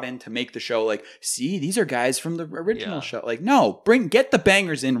they brought in to make the show. Like, see, these are guys from the original Yeah. show. Like, no, get the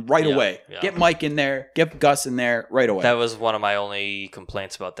bangers in right Yeah. away. Yeah. Get Mike in there. Get Gus in there right away. That was one of my only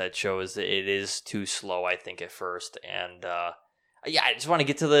complaints about that show, is that it is too slow, I think, at first. And yeah, I just want to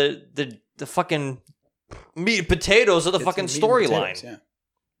get to the fucking meat and potatoes of the Get fucking some meat and potatoes, storyline. yeah.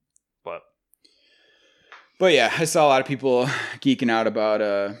 But But yeah, I saw a lot of people geeking out about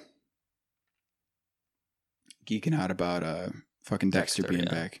fucking Dexter being yeah.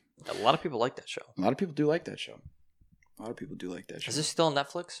 back. a lot of people like that show. A lot of people do like that show. Is this still on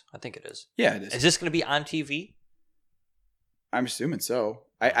Netflix? I think it is. Yeah, it is. Is this going to be on TV? I'm assuming so.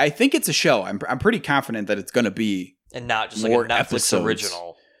 I think it's a show. I'm pretty confident that it's going to be. And not just More like a Netflix episodes.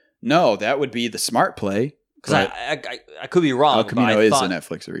 original? No, that would be the smart play. Because I could be wrong. El Camino but I is thought, a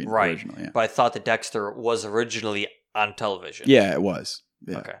Netflix original. Yeah. But I thought that Dexter was originally on television. Yeah, it was.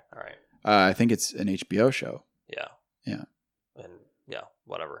 Yeah. Okay. All right. I think it's an HBO show. Yeah. Yeah. And yeah,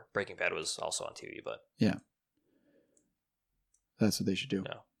 whatever. Breaking Bad was also on TV, but That's what they should do.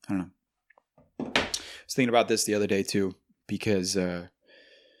 Yeah. I don't know. I was thinking about this the other day too, because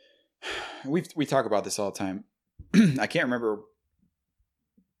we talk about this all the time. I can't remember.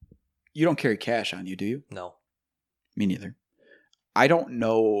 You don't carry cash on you, do you? no. Me neither. I don't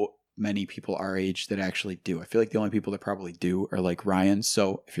know many people our age that actually do. I feel like the only people that probably do are like Ryan.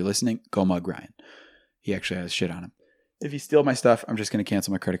 So if you're listening, go mug Ryan. He actually has shit on him. If you steal my stuff, I'm just going to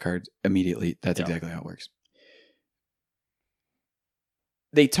cancel my credit card immediately. That's exactly how it works.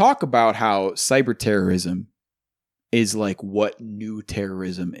 They talk about how cyber terrorism is like what new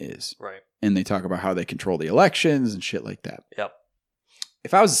terrorism is. Right. And they talk about how they control the elections and shit like that. Yep.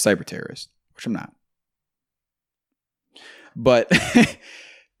 If I was a cyber terrorist, which I'm not, but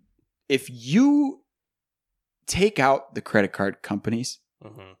if you take out the credit card companies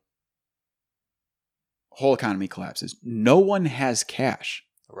Mm-hmm. whole economy collapses. No one has cash.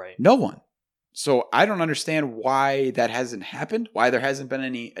 Right. No one. So I don't understand why that hasn't happened, why there hasn't been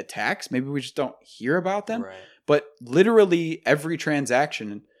any attacks. Maybe we just don't hear about them. Right. But literally every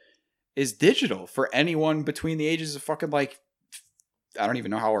transaction is digital for anyone between the ages of fucking like, I don't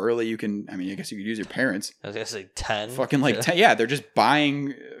even know how early you can. I mean, I guess you could use your parents. I was going to say 10. Fucking like 10. Yeah, they're just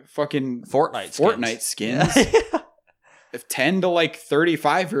buying fucking Fortnite skins. Yeah. If 10 to like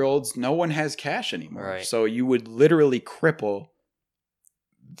 35-year-olds, no one has cash anymore. Right. So you would literally cripple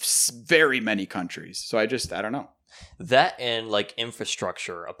very many countries. So I don't know. That and like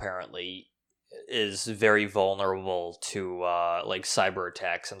infrastructure apparently is very vulnerable to like cyber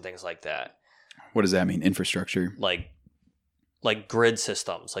attacks and things like that. What does that mean? Infrastructure? Like grid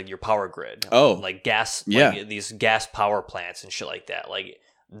systems, like your power grid. Oh. Like gas, Yeah. like these gas power plants and shit like that. Like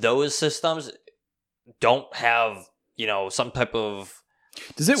those systems don't have, some type of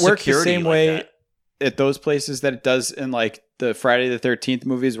Does it work the security same like way that. at those places that it does in like the Friday the 13th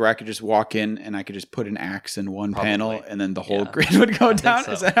movies where I could just walk in and I could just put an axe in one Probably. panel and then the whole Yeah. grid would go I think down?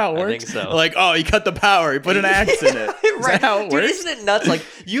 so. Is that how it I works? think so. Like, oh, you cut the power, you put an axe in it. Is Right. that how it Dude, works? isn't it nuts? Like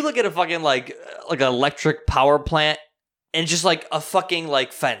you look at a fucking like an electric power plant and just like a fucking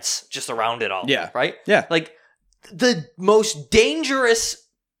like fence just around it all. Yeah. Right? Yeah. Like the most dangerous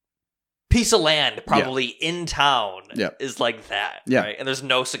piece of land probably in town is like that. Yeah. Right. And there's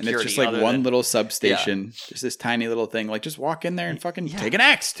no And security. it's just like other one than little substation, just this tiny little thing. Like, just walk in there and fucking Yeah. take an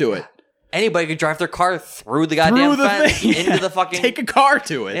axe to it. anybody could drive their car through the goddamn Through the fence thing. into the fucking Take a car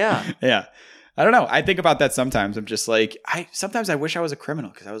to it. Yeah. Yeah. I don't know. I think about that sometimes. I'm just like, sometimes I wish I was a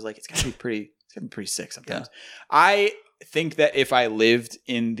criminal because I was like, it's gotta be pretty sick sometimes. I think that if I lived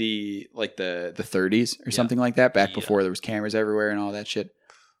in the 30s or something like that, back before there was cameras everywhere and all that shit,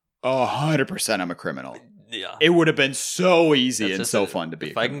 100% I'm a criminal. Yeah. It would have been so easy That's and just so it. fun to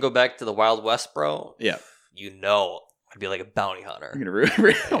be. If I can go back to the Wild West, bro, Yeah. I'd be like a bounty hunter. You're gonna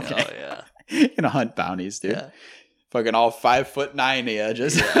okay. Oh yeah. You're gonna hunt bounties, dude. Yeah. Fucking all 5'9" of you,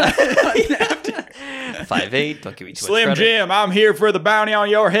 just 5'8", don't give me too Slim much credit. Jim, I'm here for the bounty on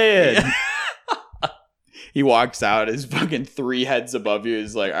your head. He walks out, his fucking 3 heads above you.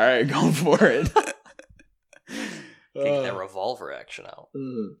 He's like, all right, go for it. Taking that revolver action out.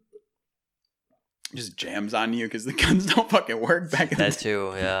 Just jams on you because the guns don't fucking work back in the That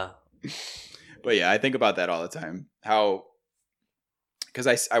too, yeah. But yeah, I think about that all the time. How,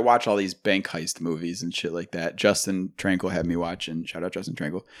 because I watch all these bank heist movies and shit like that. Justin Tranquil had me watching, shout out Justin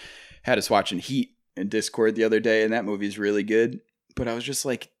Tranquil, had us watching Heat in Discord the other day, and that movie is really good. But I was just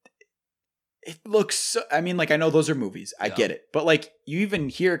like, it looks so, I mean, like, I know those are movies. I get it. But like, you even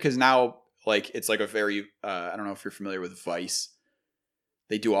hear, because now, like, it's like a very, I don't know if you're familiar with Vice.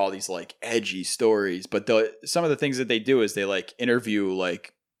 They do all these like edgy stories, but some of the things that they do is they like interview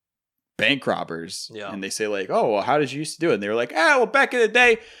like bank robbers, and they say like, "Oh, well, how did you used to do it?" And they were like, well, back in the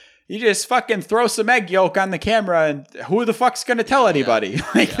day, you just fucking throw some egg yolk on the camera, and who the fuck's gonna tell anybody?"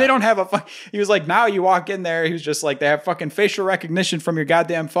 They don't have a. He was like, now you walk in there, he was just like, they have fucking facial recognition from your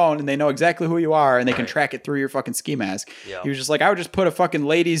goddamn phone, and they know exactly who you are, and they can track it through your fucking ski mask. He was just like, I would just put a fucking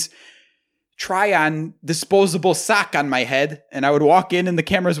lady's try-on disposable sock on my head, and I would walk in and the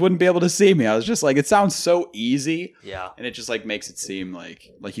cameras wouldn't be able to see me. I was just like, it sounds so easy. Yeah. And it just like makes it seem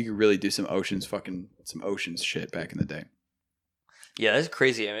like you could really do some Ocean's shit back in the day. Yeah, that's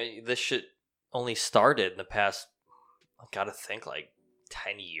crazy. I mean, this shit only started in the past, I gotta think, like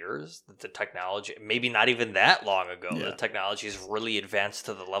 10 years. The technology, maybe not even that long ago, the technology has really advanced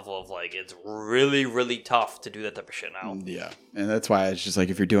to the level of like, it's really, really tough to do that type of shit now. Yeah. And that's why it's just like,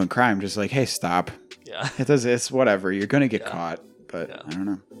 if you're doing crime, just like, hey, stop. Yeah. It's whatever. You're going to get caught. But I don't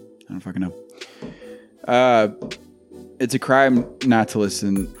know. I don't fucking know. It's a crime not to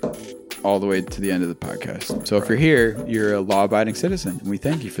listen all the way to the end of the podcast. So if you're here, you're a law-abiding citizen, and we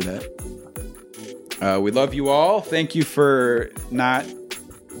thank you for that. We love you all. Thank you for not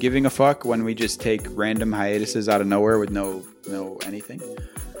giving a fuck when we just take random hiatuses out of nowhere with no anything.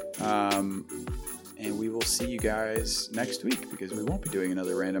 And we will see you guys next week because we won't be doing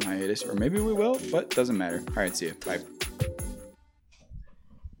another random hiatus, or maybe we will, but doesn't matter. All right, see you. Bye.